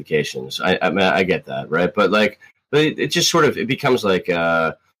fortifications. I mean, I get that, right? But it just sort of it becomes like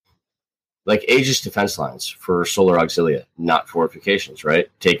Aegis defense lines for Solar Auxilia, not fortifications, right?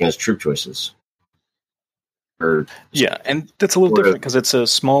 Taken as troop choices. Yeah, and that's a little different because it's a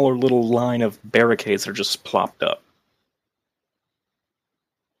smaller little line of barricades that are just plopped up.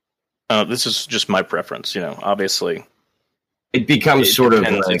 This is just my preference, obviously. It becomes sort of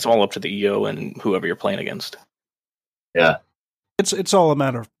like, it's all up to the EO and whoever you're playing against. Yeah. It's all a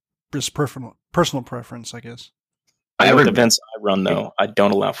matter of just personal preference, I guess. With events I run, though, I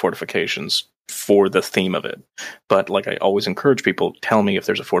don't allow fortifications for the theme of it. But like I always encourage people, tell me if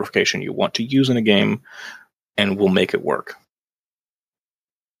there's a fortification you want to use in a game, and we'll make it work.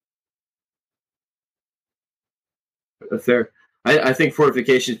 Fair. I think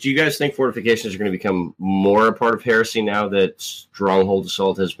fortifications... Do you guys think fortifications are going to become more a part of Heresy now that Stronghold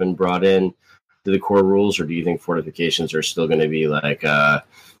Assault has been brought in to the core rules, or do you think fortifications are still going to be like,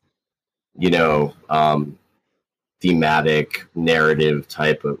 thematic, narrative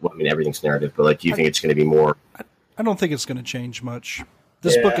type of... Well, I mean, everything's narrative, but do you think it's going to be more... I don't think it's going to change much.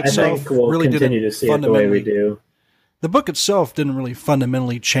 This book itself really didn't to see it the way we do. The book itself didn't really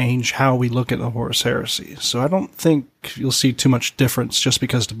fundamentally change how we look at the Horus Heresy, so I don't think you'll see too much difference just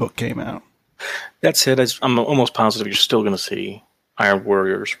because the book came out. That said, I'm almost positive you're still going to see Iron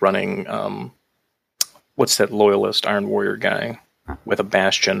Warriors running, what's that loyalist Iron Warrior guy with a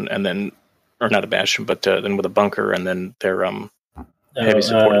bastion, and then, or not a bastion, but then with a bunker, and then their heavy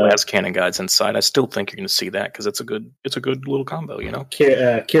support las cannon guides inside. I still think you're going to see that because it's a good little combo,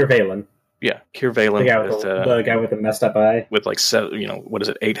 Kier Valen. Yeah, Kier Valen, the guy with the messed up eye, with 8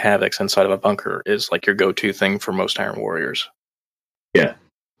 Havocs inside of a bunker is like your go-to thing for most Iron Warriors. Yeah,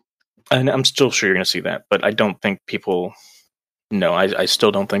 and I'm still sure you're going to see that, but I don't think people. No, I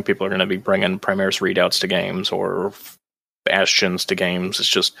still don't think people are going to be bringing Primaris Readouts to games or Bastions to games. It's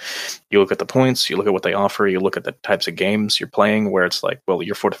just you look at the points, you look at what they offer, you look at the types of games you're playing where it's like, well,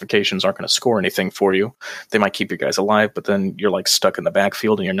 your fortifications aren't going to score anything for you. They might keep your guys alive, but then you're like stuck in the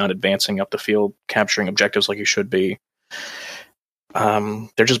backfield and you're not advancing up the field, capturing objectives like you should be.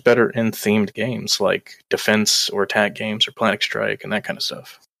 They're just better in themed games like defense or attack games or Planet Strike and that kind of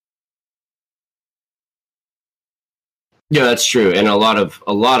stuff. Yeah, that's true. And a lot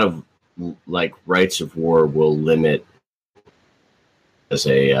of like Rites of War will limit as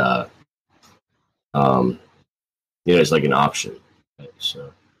a as like an option.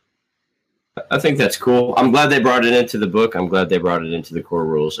 So I think that's cool. I'm glad they brought it into the book. I'm glad they brought it into the core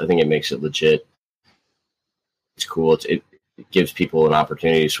rules. I think it makes it legit. It's cool. It gives people an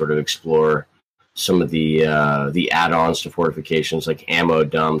opportunity to sort of explore some of the add-ons to fortifications like ammo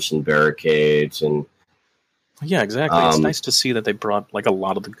dumps and barricades and yeah, exactly. It's nice to see that they brought like a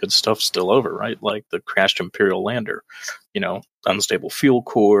lot of the good stuff still over, right? Like the crashed Imperial lander, unstable fuel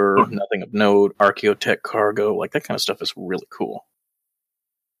core, nothing of note, Archaeotech cargo, like that kind of stuff is really cool.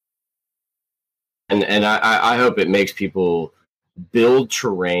 And I hope it makes people build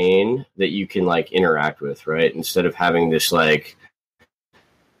terrain that you can like interact with, right? Instead of having this like,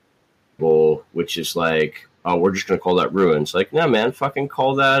 which is like, oh, we're just gonna call that ruins. Like, no, man, fucking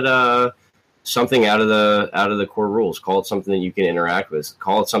call that something out of the core rules. Call it something that you can interact with.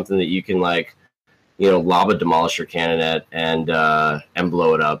 Call it something that you can like, lob a demolisher cannon at and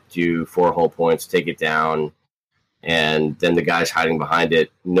blow it up, do 4 hull points, take it down, and then the guys hiding behind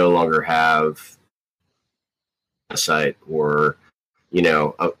it no longer have a sight or a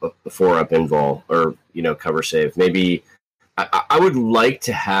 4-up invul or cover save. Maybe I would like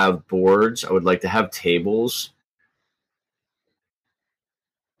to have boards. I would like to have tables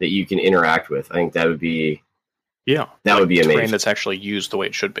that you can interact with. I think that would be would be amazing. Terrain that's actually used the way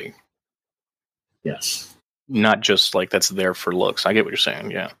it should be. Yes. Not just like that's there for looks. I get what you're saying,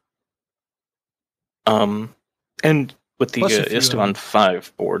 yeah. And with the Istvan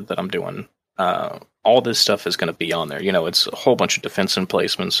 5 board that I'm doing, all this stuff is going to be on there. It's a whole bunch of defense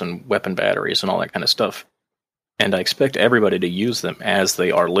emplacements and weapon batteries and all that kind of stuff. And I expect everybody to use them as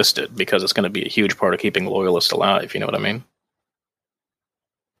they are listed, because it's going to be a huge part of keeping Loyalists alive, you know what I mean?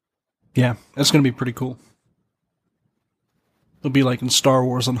 Yeah, that's going to be pretty cool. It'll be like in Star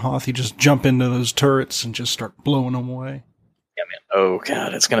Wars on Hoth, you just jump into those turrets and just start blowing them away. Yeah, man. Oh,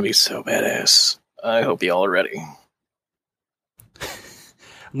 God, it's going to be so badass. I hope y'all are ready.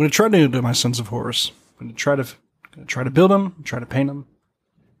 I'm going to try to do my Sons of Horus. I'm going to try to build them, try to paint them.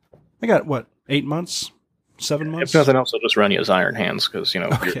 I got, 8 months? 7 months? If nothing else, I'll just run you as Iron Hands, because, your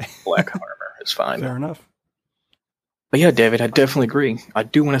black armor is fine. Fair enough. But yeah, David, I definitely agree. I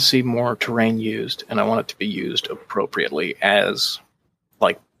do want to see more terrain used, and I want it to be used appropriately as,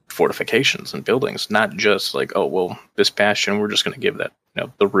 fortifications and buildings, not just this bastion, we're just going to give that,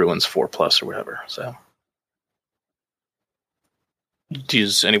 the ruins 4+ or whatever, so.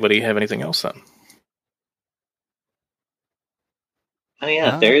 Does anybody have anything else then? Oh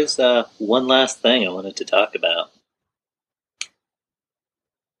yeah, there's one last thing I wanted to talk about.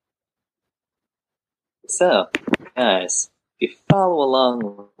 So, guys, if you follow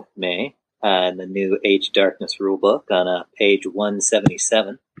along with me in the new Age of Darkness rulebook on page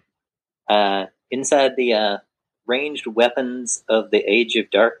 177, inside the ranged weapons of the Age of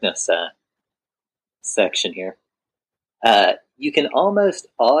Darkness section here, you can almost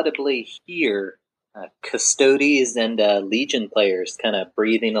audibly hear Custodes and Legion players kind of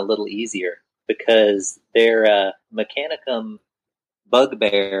breathing a little easier, because their Mechanicum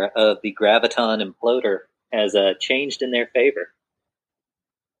bugbear of the Graviton Imploder has changed in their favor.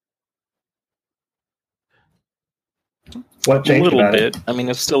 What changed? A little bit. I mean,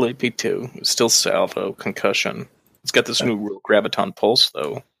 it's still AP2. It's still salvo, concussion. It's got this new Graviton Pulse,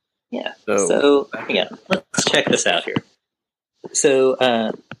 though. Yeah. So hang on. Let's check this out here.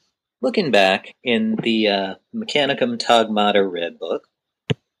 So, looking back in the Mechanicum Tagmata Red Book,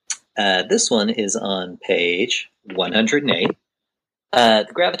 this one is on page 108. The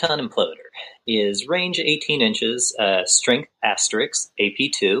Graviton Imploder is range 18 inches, strength asterisk,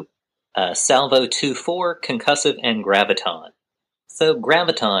 AP2, salvo 2-4, concussive, and graviton. So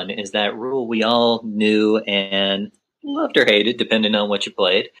graviton is that rule we all knew and loved or hated, depending on what you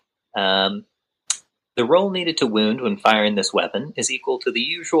played. The roll needed to wound when firing this weapon is equal to the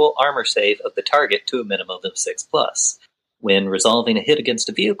usual armor save of the target to a minimum of 6+. When resolving a hit against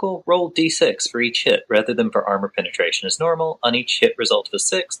a vehicle, roll d6 for each hit, rather than for armor penetration as normal. On each hit result of a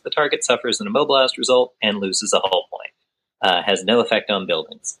 6, the target suffers an immobilized result and loses a hull point. Has no effect on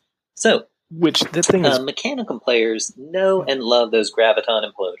buildings. So, Mechanicum players know and love those Graviton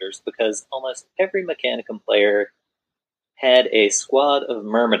Imploders, because almost every Mechanicum player had a squad of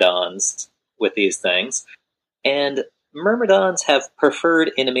Myrmidons with these things, and Myrmidons have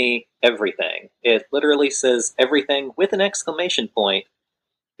preferred enemy everything. It literally says everything with an exclamation point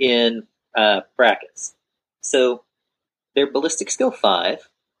in brackets. So they're ballistic skill 5,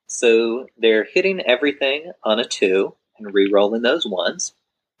 so they're hitting everything on a 2 and re-rolling those 1s.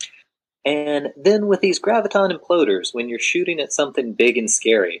 And then with these Graviton Imploders, when you're shooting at something big and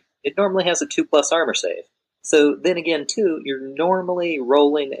scary, it normally has a 2+ armor save. So then again, too, you're normally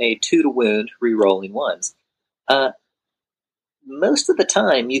rolling a 2 to wound, re-rolling 1s. Most of the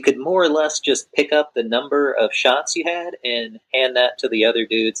time, you could more or less just pick up the number of shots you had and hand that to the other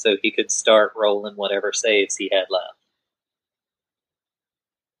dude so he could start rolling whatever saves he had left.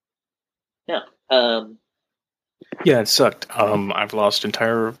 Now, yeah, it sucked. I've lost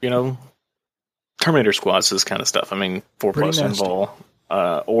entire, Terminator squads, this kind of stuff. I mean, 4+ invul.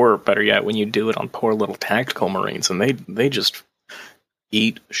 Or better yet, when you do it on poor little tactical Marines, and they just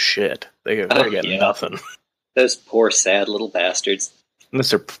eat shit. They get nothing. Those poor, sad little bastards. Unless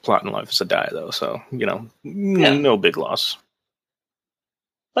their plot in life is to die, though, so, no big loss.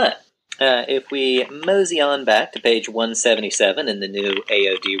 But, if we mosey on back to page 177 in the new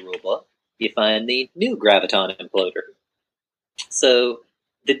AOD rulebook, you find the new Graviton Imploder. So,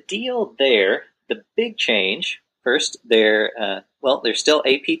 the deal there, the big change, first, their Well, there's still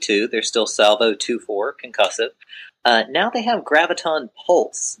AP2, there's still Salvo 2-4 concussive. Now they have Graviton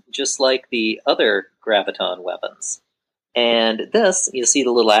Pulse, just like the other Graviton weapons. And this, you see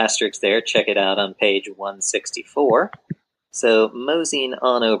the little asterisk there, check it out on page 164. So moseying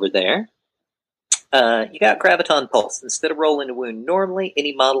on over there. You got Graviton Pulse. Instead of rolling a wound normally,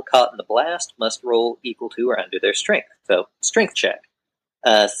 any model caught in the blast must roll equal to or under their strength. So, strength check.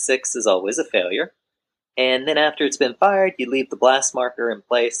 6 is always a failure. And then after it's been fired, you leave the blast marker in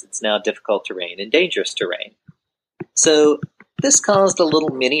place. It's now difficult terrain and dangerous terrain. So, this caused a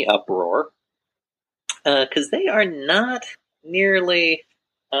little mini uproar, because they are not nearly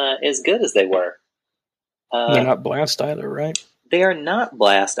as good as they were. They're not blast either, right? They are not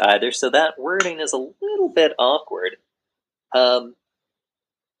blast either, so that wording is a little bit awkward. The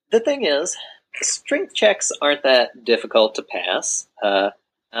thing is, strength checks aren't that difficult to pass.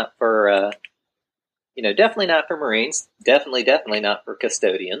 Not for, definitely not for Marines. Definitely not for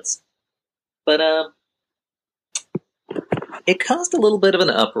custodians. But, it caused a little bit of an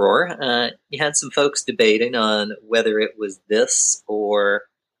uproar. You had some folks debating on whether it was this or,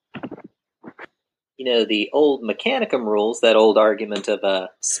 the old Mechanicum rules, that old argument of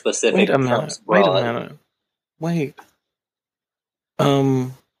a specific... Wait a minute.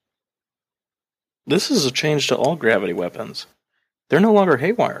 This is a change to all gravity weapons. They're no longer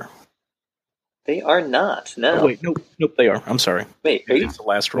haywire. They are not, no. Oh, wait, nope, they are. I'm sorry. Wait, are you... It's the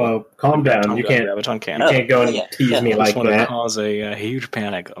last roll. Well, calm down. You can't go and tease me like that. To cause a huge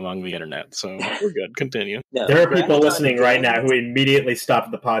panic among the internet, so we're good. Continue. No, there are people listening right now who immediately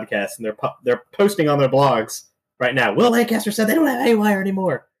stopped the podcast, and they're posting on their blogs right now. Will Lancaster said they don't have haywire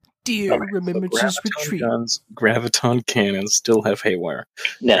anymore. Dear remembrances retreat. Graviton cannons still have haywire.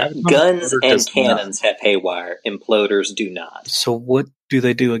 No, guns and cannons have haywire. Imploders do not. So what do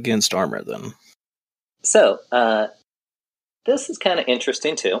they do against armor, then? So, this is kind of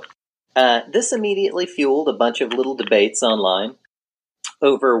interesting, too. This immediately fueled a bunch of little debates online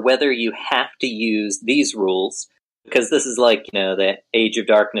over whether you have to use these rules, because this is like, the Age of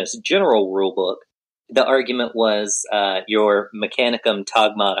Darkness general rulebook. The argument was your Mechanicum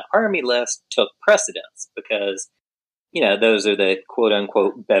Tagmata army list took precedence, because, those are the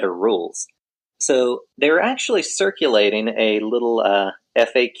quote-unquote better rules. So they were actually circulating a little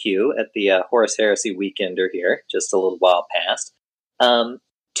FAQ at the Horus Heresy Weekender here, just a little while past.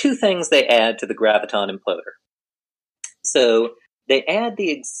 2 things they add to the Graviton Imploder. So they add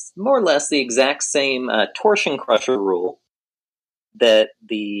more or less the exact same Torsion Crusher rule that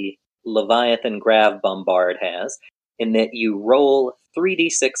the Leviathan Grav Bombard has, in that you roll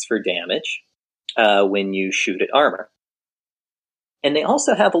 3d6 for damage when you shoot at armor. And they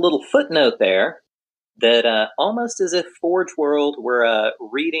also have a little footnote there that almost as if Forge World were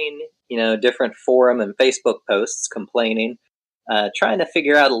reading, different forum and Facebook posts complaining, trying to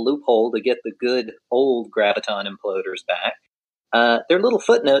figure out a loophole to get the good old Graviton Imploders back. Their little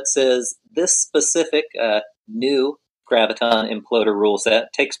footnote says this specific new Graviton Imploder rule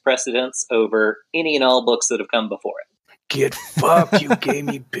set takes precedence over any and all books that have come before it. Get fucked, you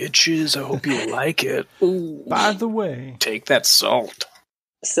gamey bitches. I hope you like it. Ooh. By the way, take that salt.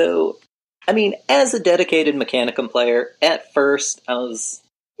 So, as a dedicated Mechanicum player, at first I was,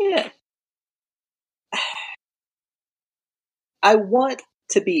 I want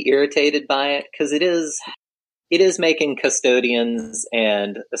to be irritated by it, because it is making custodians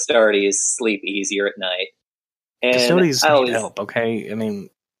and Astartes sleep easier at night. And custodians need help, okay?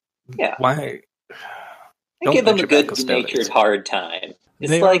 Why? I give them a good-natured hard time.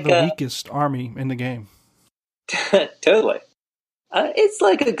 They are the weakest army in the game. Totally. It's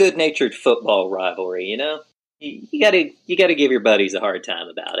like a good-natured football rivalry, You gotta give your buddies a hard time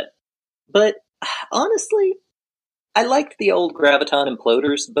about it. But honestly, I liked the old Graviton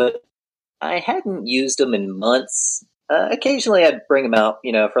Imploders, but I hadn't used them in months. Occasionally, I'd bring them out,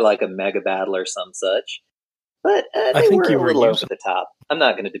 for like a mega battle or some such. But they were a little over the top. I'm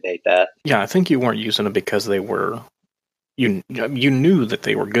not going to debate that. Yeah, I think you weren't using them because they were... You knew that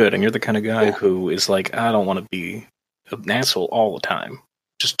they were good, and you're the kind of guy who is like, I don't want to be an asshole all the time,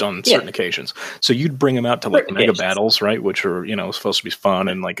 just on certain occasions. So you'd bring them out to like mega battles, right? Which are, supposed to be fun,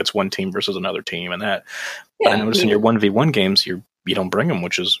 and like it's one team versus another team and that. But I noticed in your 1v1 games, you don't bring them,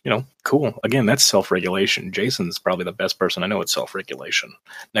 which is, cool. Again, that's self-regulation. Jason's probably the best person I know at self-regulation,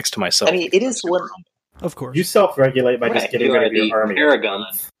 next to myself. It is one... Of course. You self-regulate by just getting rid of your army. Paragon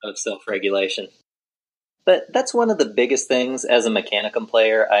of self-regulation. But that's one of the biggest things as a Mechanicum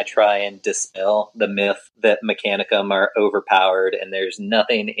player. I try and dispel the myth that Mechanicum are overpowered and there's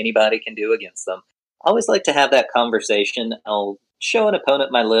nothing anybody can do against them. I always like to have that conversation. I'll show an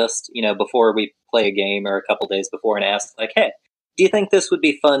opponent my list, before we play a game or a couple days before and ask, like, hey, do you think this would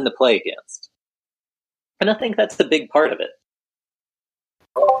be fun to play against? And I think that's a big part of it.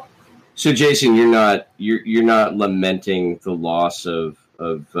 So, Jason, you're not lamenting the loss of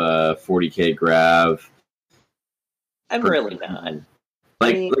 40K Grav. I'm really not.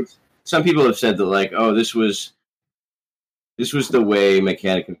 Like some people have said that, like, oh, this was the way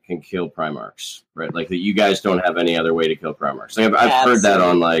Mechanicum can kill Primarchs, right? Like that you guys don't have any other way to kill Primarchs. Like, I've heard that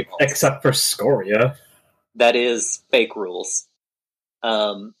on like except for Scoria. That is fake rules.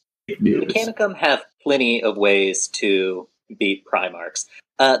 Mechanicum have plenty of ways to beat Primarchs.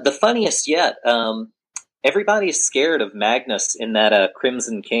 The funniest yet, everybody's scared of Magnus in that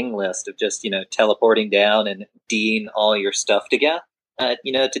Crimson King list of just, teleporting down and D'ing all your stuff to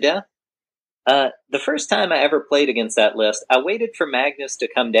death. The first time I ever played against that list, I waited for Magnus to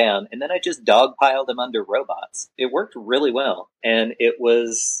come down, and then I just dogpiled him under robots. It worked really well, and it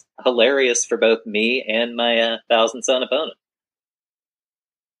was hilarious for both me and my Thousand Sun opponent.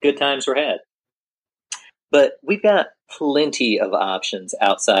 Good times were had. But we've got plenty of options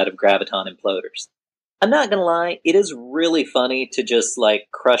outside of Graviton Imploders. I'm not gonna lie, it is really funny to just,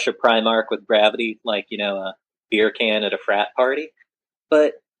 crush a Primarch with gravity, a beer can at a frat party.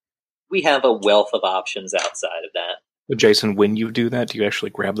 But we have a wealth of options outside of that. But Jason, when you do that, do you actually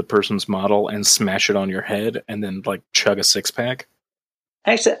grab the person's model and smash it on your head and then, chug a six-pack?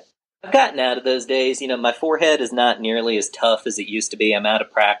 Actually, I've gotten out of those days. My forehead is not nearly as tough as it used to be. I'm out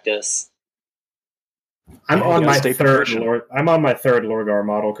of practice. I'm on my third Lorgar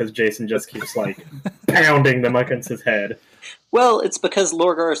model because Jason just keeps pounding them against his head. Well, it's because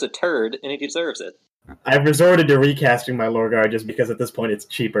Lorgar is a turd and he deserves it. I've resorted to recasting my Lorgar just because at this point it's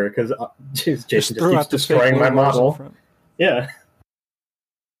cheaper because Jason just keeps destroying my model. Yeah.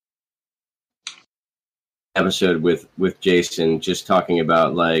 Episode with Jason just talking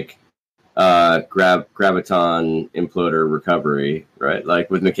about Graviton Imploder recovery, right?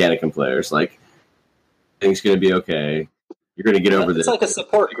 With Mechanicum players, things gonna be okay. You're gonna get over this. It's like a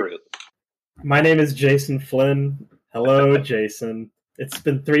support group. My name is Jason Flynn. Hello, Jason. It's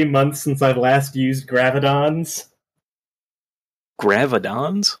been 3 months since I've last used Gravidons.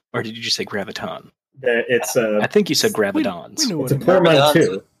 Gravidons? Or did you just say Graviton? I think you said Gravidons. It's a Myrmidon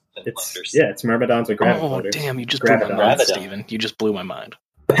too. It's Myrmidons with Gravidons. Oh, damn, you just blew my mind, Steven. You just blew my mind.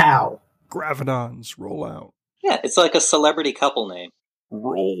 Pow! Gravidons, roll out. Yeah, it's like a celebrity couple name.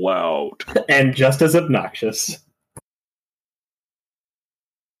 Roll out. And just as obnoxious.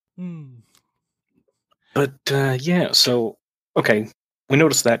 But, so, okay, we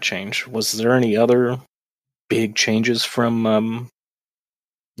noticed that change. Was there any other big changes from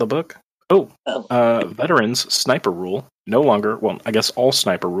the book? Veterans Sniper Rule no longer, I guess all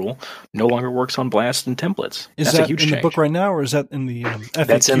Sniper Rule no longer works on Blast and templates. That's a huge change. The book right now, or is that in the FAQ?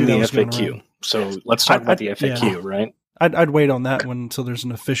 That's in the FAQ. So let's talk about the FAQ, right? I'd wait on that one until there's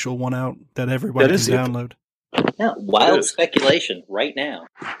an official one out that everybody can download. Yeah, wild speculation right now.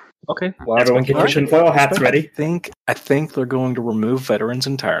 Okay, well, everyone get your tinfoil hats ready. I think they're going to remove veterans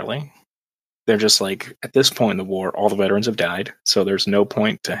entirely. They're just at this point in the war, all the veterans have died, so there's no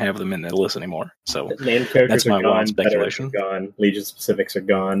point to have them in the list anymore. So main characters that's my wild speculation. Are gone. Legion specifics are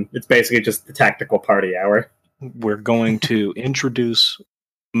gone. It's basically just the tactical party hour. We're going to introduce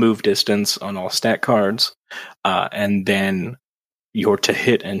move distance on all stat cards, and then your to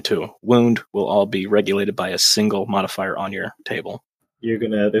hit and to wound will all be regulated by a single modifier on your table.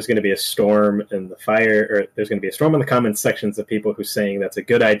 There's gonna be a storm in the fire, or there's gonna be a storm in the comments sections of people who saying that's a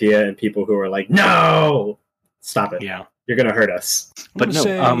good idea, and people who are like, no, stop it. Yeah, you're gonna hurt us. But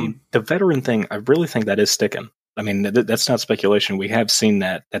no, the veteran thing, I really think that is sticking. I mean, that's not speculation. We have seen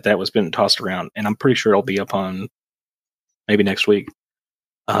that was been tossed around, and I'm pretty sure it'll be up on maybe next week.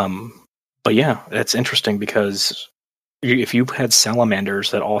 But yeah, that's interesting because if you had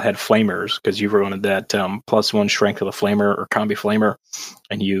salamanders that all had flamers, because you wanted that +1 strength of the flamer or combi flamer,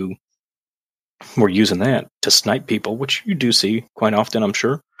 and you were using that to snipe people, which you do see quite often, I'm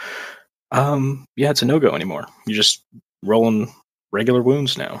sure. It's a no-go anymore. You're just rolling regular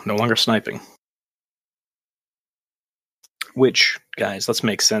wounds now, no longer sniping. Which, guys, let's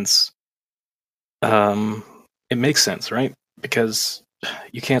make sense. It makes sense, right? Because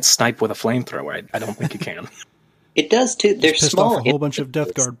you can't snipe with a flamethrower. I don't think you can. It does too. There's small off a whole bunch of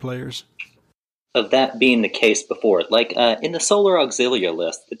Death Guard players. Of that being the case before, in the Solar Auxilia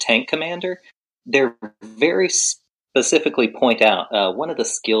list, the tank commander, they're very specifically point out one of the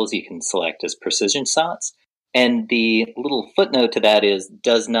skills you can select is precision shots, and the little footnote to that is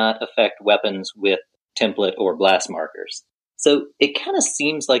does not affect weapons with template or blast markers. So it kind of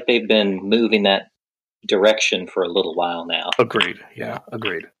seems like they've been moving that direction for a little while now. Agreed. Yeah,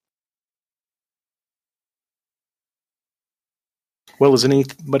 agreed. Well, does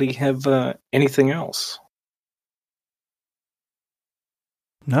anybody have anything else?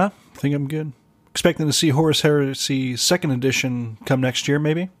 No, I think I'm good. Expecting to see Horus Heresy 2nd edition come next year,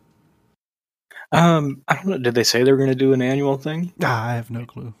 maybe? I don't know. Did they say they were going to do an annual thing? I have no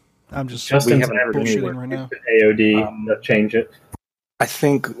clue. I'm just Justin's haven't heard bullshitting right now. AOD, change it. I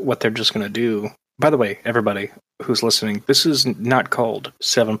think what they're just going to do... By the way, everybody who's listening, this is not called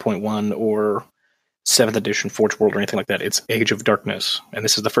 7.1 or 7th edition Forge World or anything like that. It's Age of Darkness, and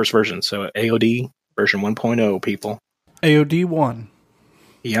this is the first version. So AOD version 1.0, people. AOD 1.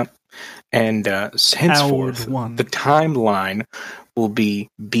 Yep. And henceforth, the timeline will be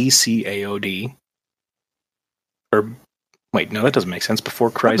BC AOD. Or, wait, no, that doesn't make sense. Before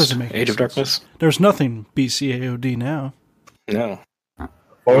Christ, Age of Darkness? There's nothing BC AOD now. No.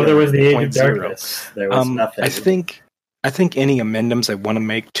 Or there was the Age of Darkness. There was nothing. I think any amendments they want to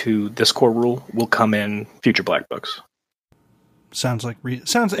make to this core rule will come in future Black Books. Sounds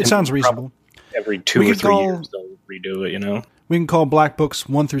reasonable. Every 2 or 3 years they'll redo it, you know? We can call Black Books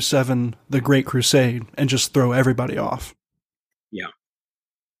 1 through 7 the Great Crusade and just throw everybody off. Yeah.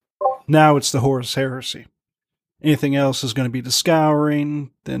 Now it's the Horus Heresy. Anything else is going to be the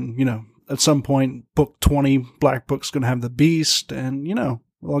Scouring. Then, at some point, book 20, Black Book's going to have the Beast, and,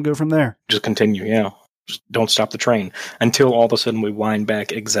 we'll all go from there. Just continue, yeah. Just don't stop the train until all of a sudden we wind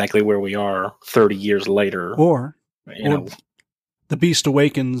back exactly where we are 30 years later. Or the Beast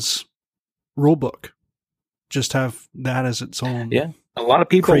Awakens rulebook. Just have that as its own. Yeah. A lot of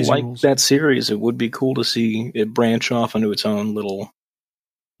people like rules. that series. It would be cool to see it branch off into its own little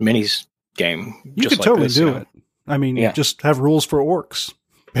minis game. You could totally do it. I mean, just have rules for orcs,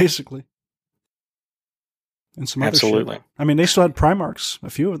 basically. And some other shit. I mean, they still had Primarchs, a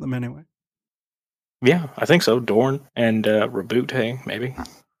few of them anyway. Yeah, I think so. Dorn and Reboot, hey, maybe.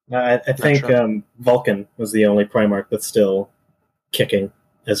 I think Vulcan was the only Primarch that's still kicking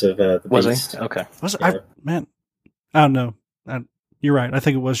as of the was Beast. He? Okay. Was it? I don't know. You're right. I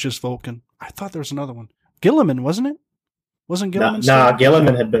think it was just Vulcan. I thought there was another one. Gilliman, wasn't it? Wasn't Gilliman?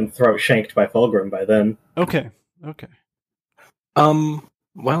 Gilliman had been shanked by Fulgrim by then. Okay.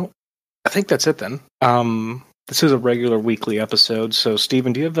 Well, I think that's it then. This is a regular weekly episode. So,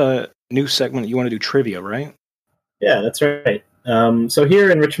 Stephen, do you have a new segment that you want to do trivia, right? Yeah, that's right. So here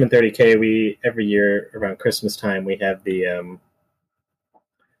in Richmond 30K, we every year around Christmas time we have the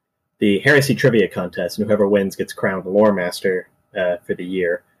Heresy Trivia Contest, and whoever wins gets crowned Lore Master for the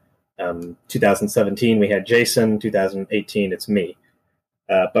year. 2017 we had Jason. 2018 it's me.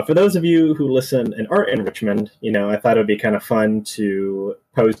 But for those of you who listen and aren't in Richmond, I thought it would be kind of fun to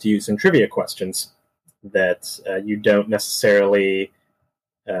pose to you some trivia questions that you don't necessarily,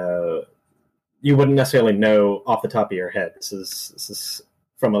 you wouldn't necessarily know off the top of your head. This is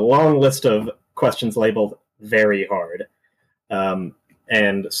from a long list of questions labeled very hard.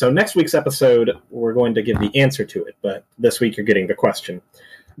 And so next week's episode, we're going to give the answer to it, but this week you're getting the question.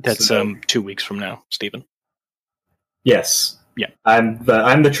 That's 2 weeks from now, Stephen. Yes. Yeah. I'm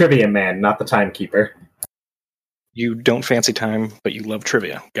the trivia man, not the timekeeper. You don't fancy time, but you love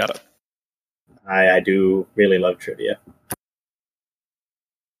trivia. Got it. I do really love trivia.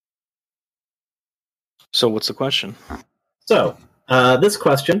 So what's the question? So, this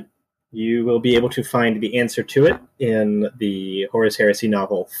question, you will be able to find the answer to it in the Horus Heresy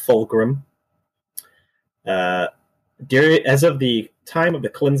novel Fulgrim. As of the time of the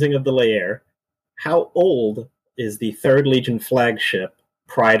cleansing of the Lair, how old is the 3rd Legion flagship,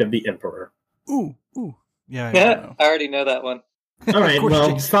 Pride of the Emperor? Ooh. Yeah, I already know that one. All right,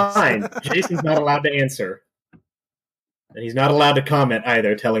 well, fine. Jason's not allowed to answer. And he's not allowed to comment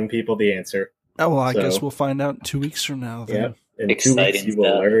either, telling people the answer. Oh, well, I guess we'll find out 2 weeks from now. Then. Yep. In 2 weeks, you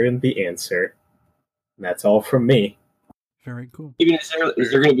will learn the answer. And that's all from me. Very cool. Even is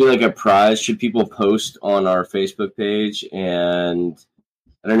there going to be like a prize? Should people post on our Facebook page? And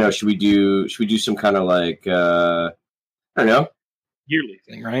I don't know. Should we do some kind of like I don't know, yearly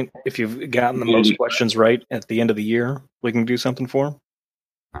thing, right? If you've gotten the most questions right at the end of the year, we can do something for them.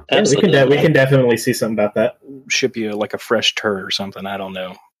 Yeah, we can definitely see something about that. Ship you like a fresh turd or something. I don't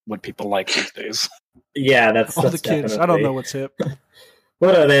know what people like these days. Yeah, that's all the kids. I don't know what's hip.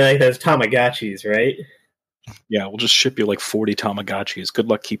 What are they like? Those Tamagotchis, right? Yeah, we'll just ship you like 40 Tamagotchis. Good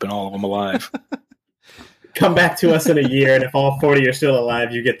luck keeping all of them alive. Come back to us in a year, and if all 40 are still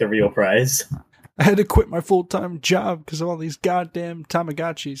alive, you get the real prize. I had to quit my full-time job because of all these goddamn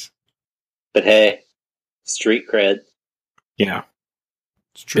Tamagotchis. But hey, street cred. Yeah.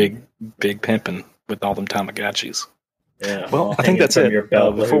 Big pimping with all them Tamagotchis. Yeah. Well, I think that's it.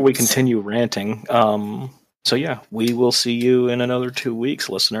 Before we continue ranting, so yeah, we will see you in another 2 weeks,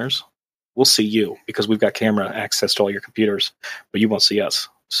 listeners. we'll see you because we've got camera access to all your computers, but you won't see us.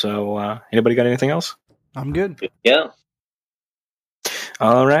 So, anybody got anything else? I'm good. Yeah.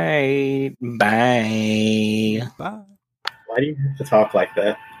 All right. Bye. Bye. Why do you have to talk like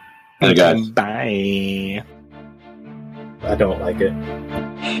that? Hey, guys. Bye. I don't like it.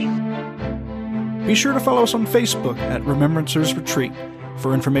 Be sure to follow us on Facebook at Remembrancers Retreat.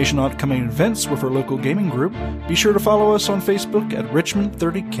 For information on upcoming events with our local gaming group, be sure to follow us on Facebook at Richmond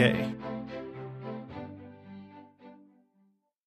 30K.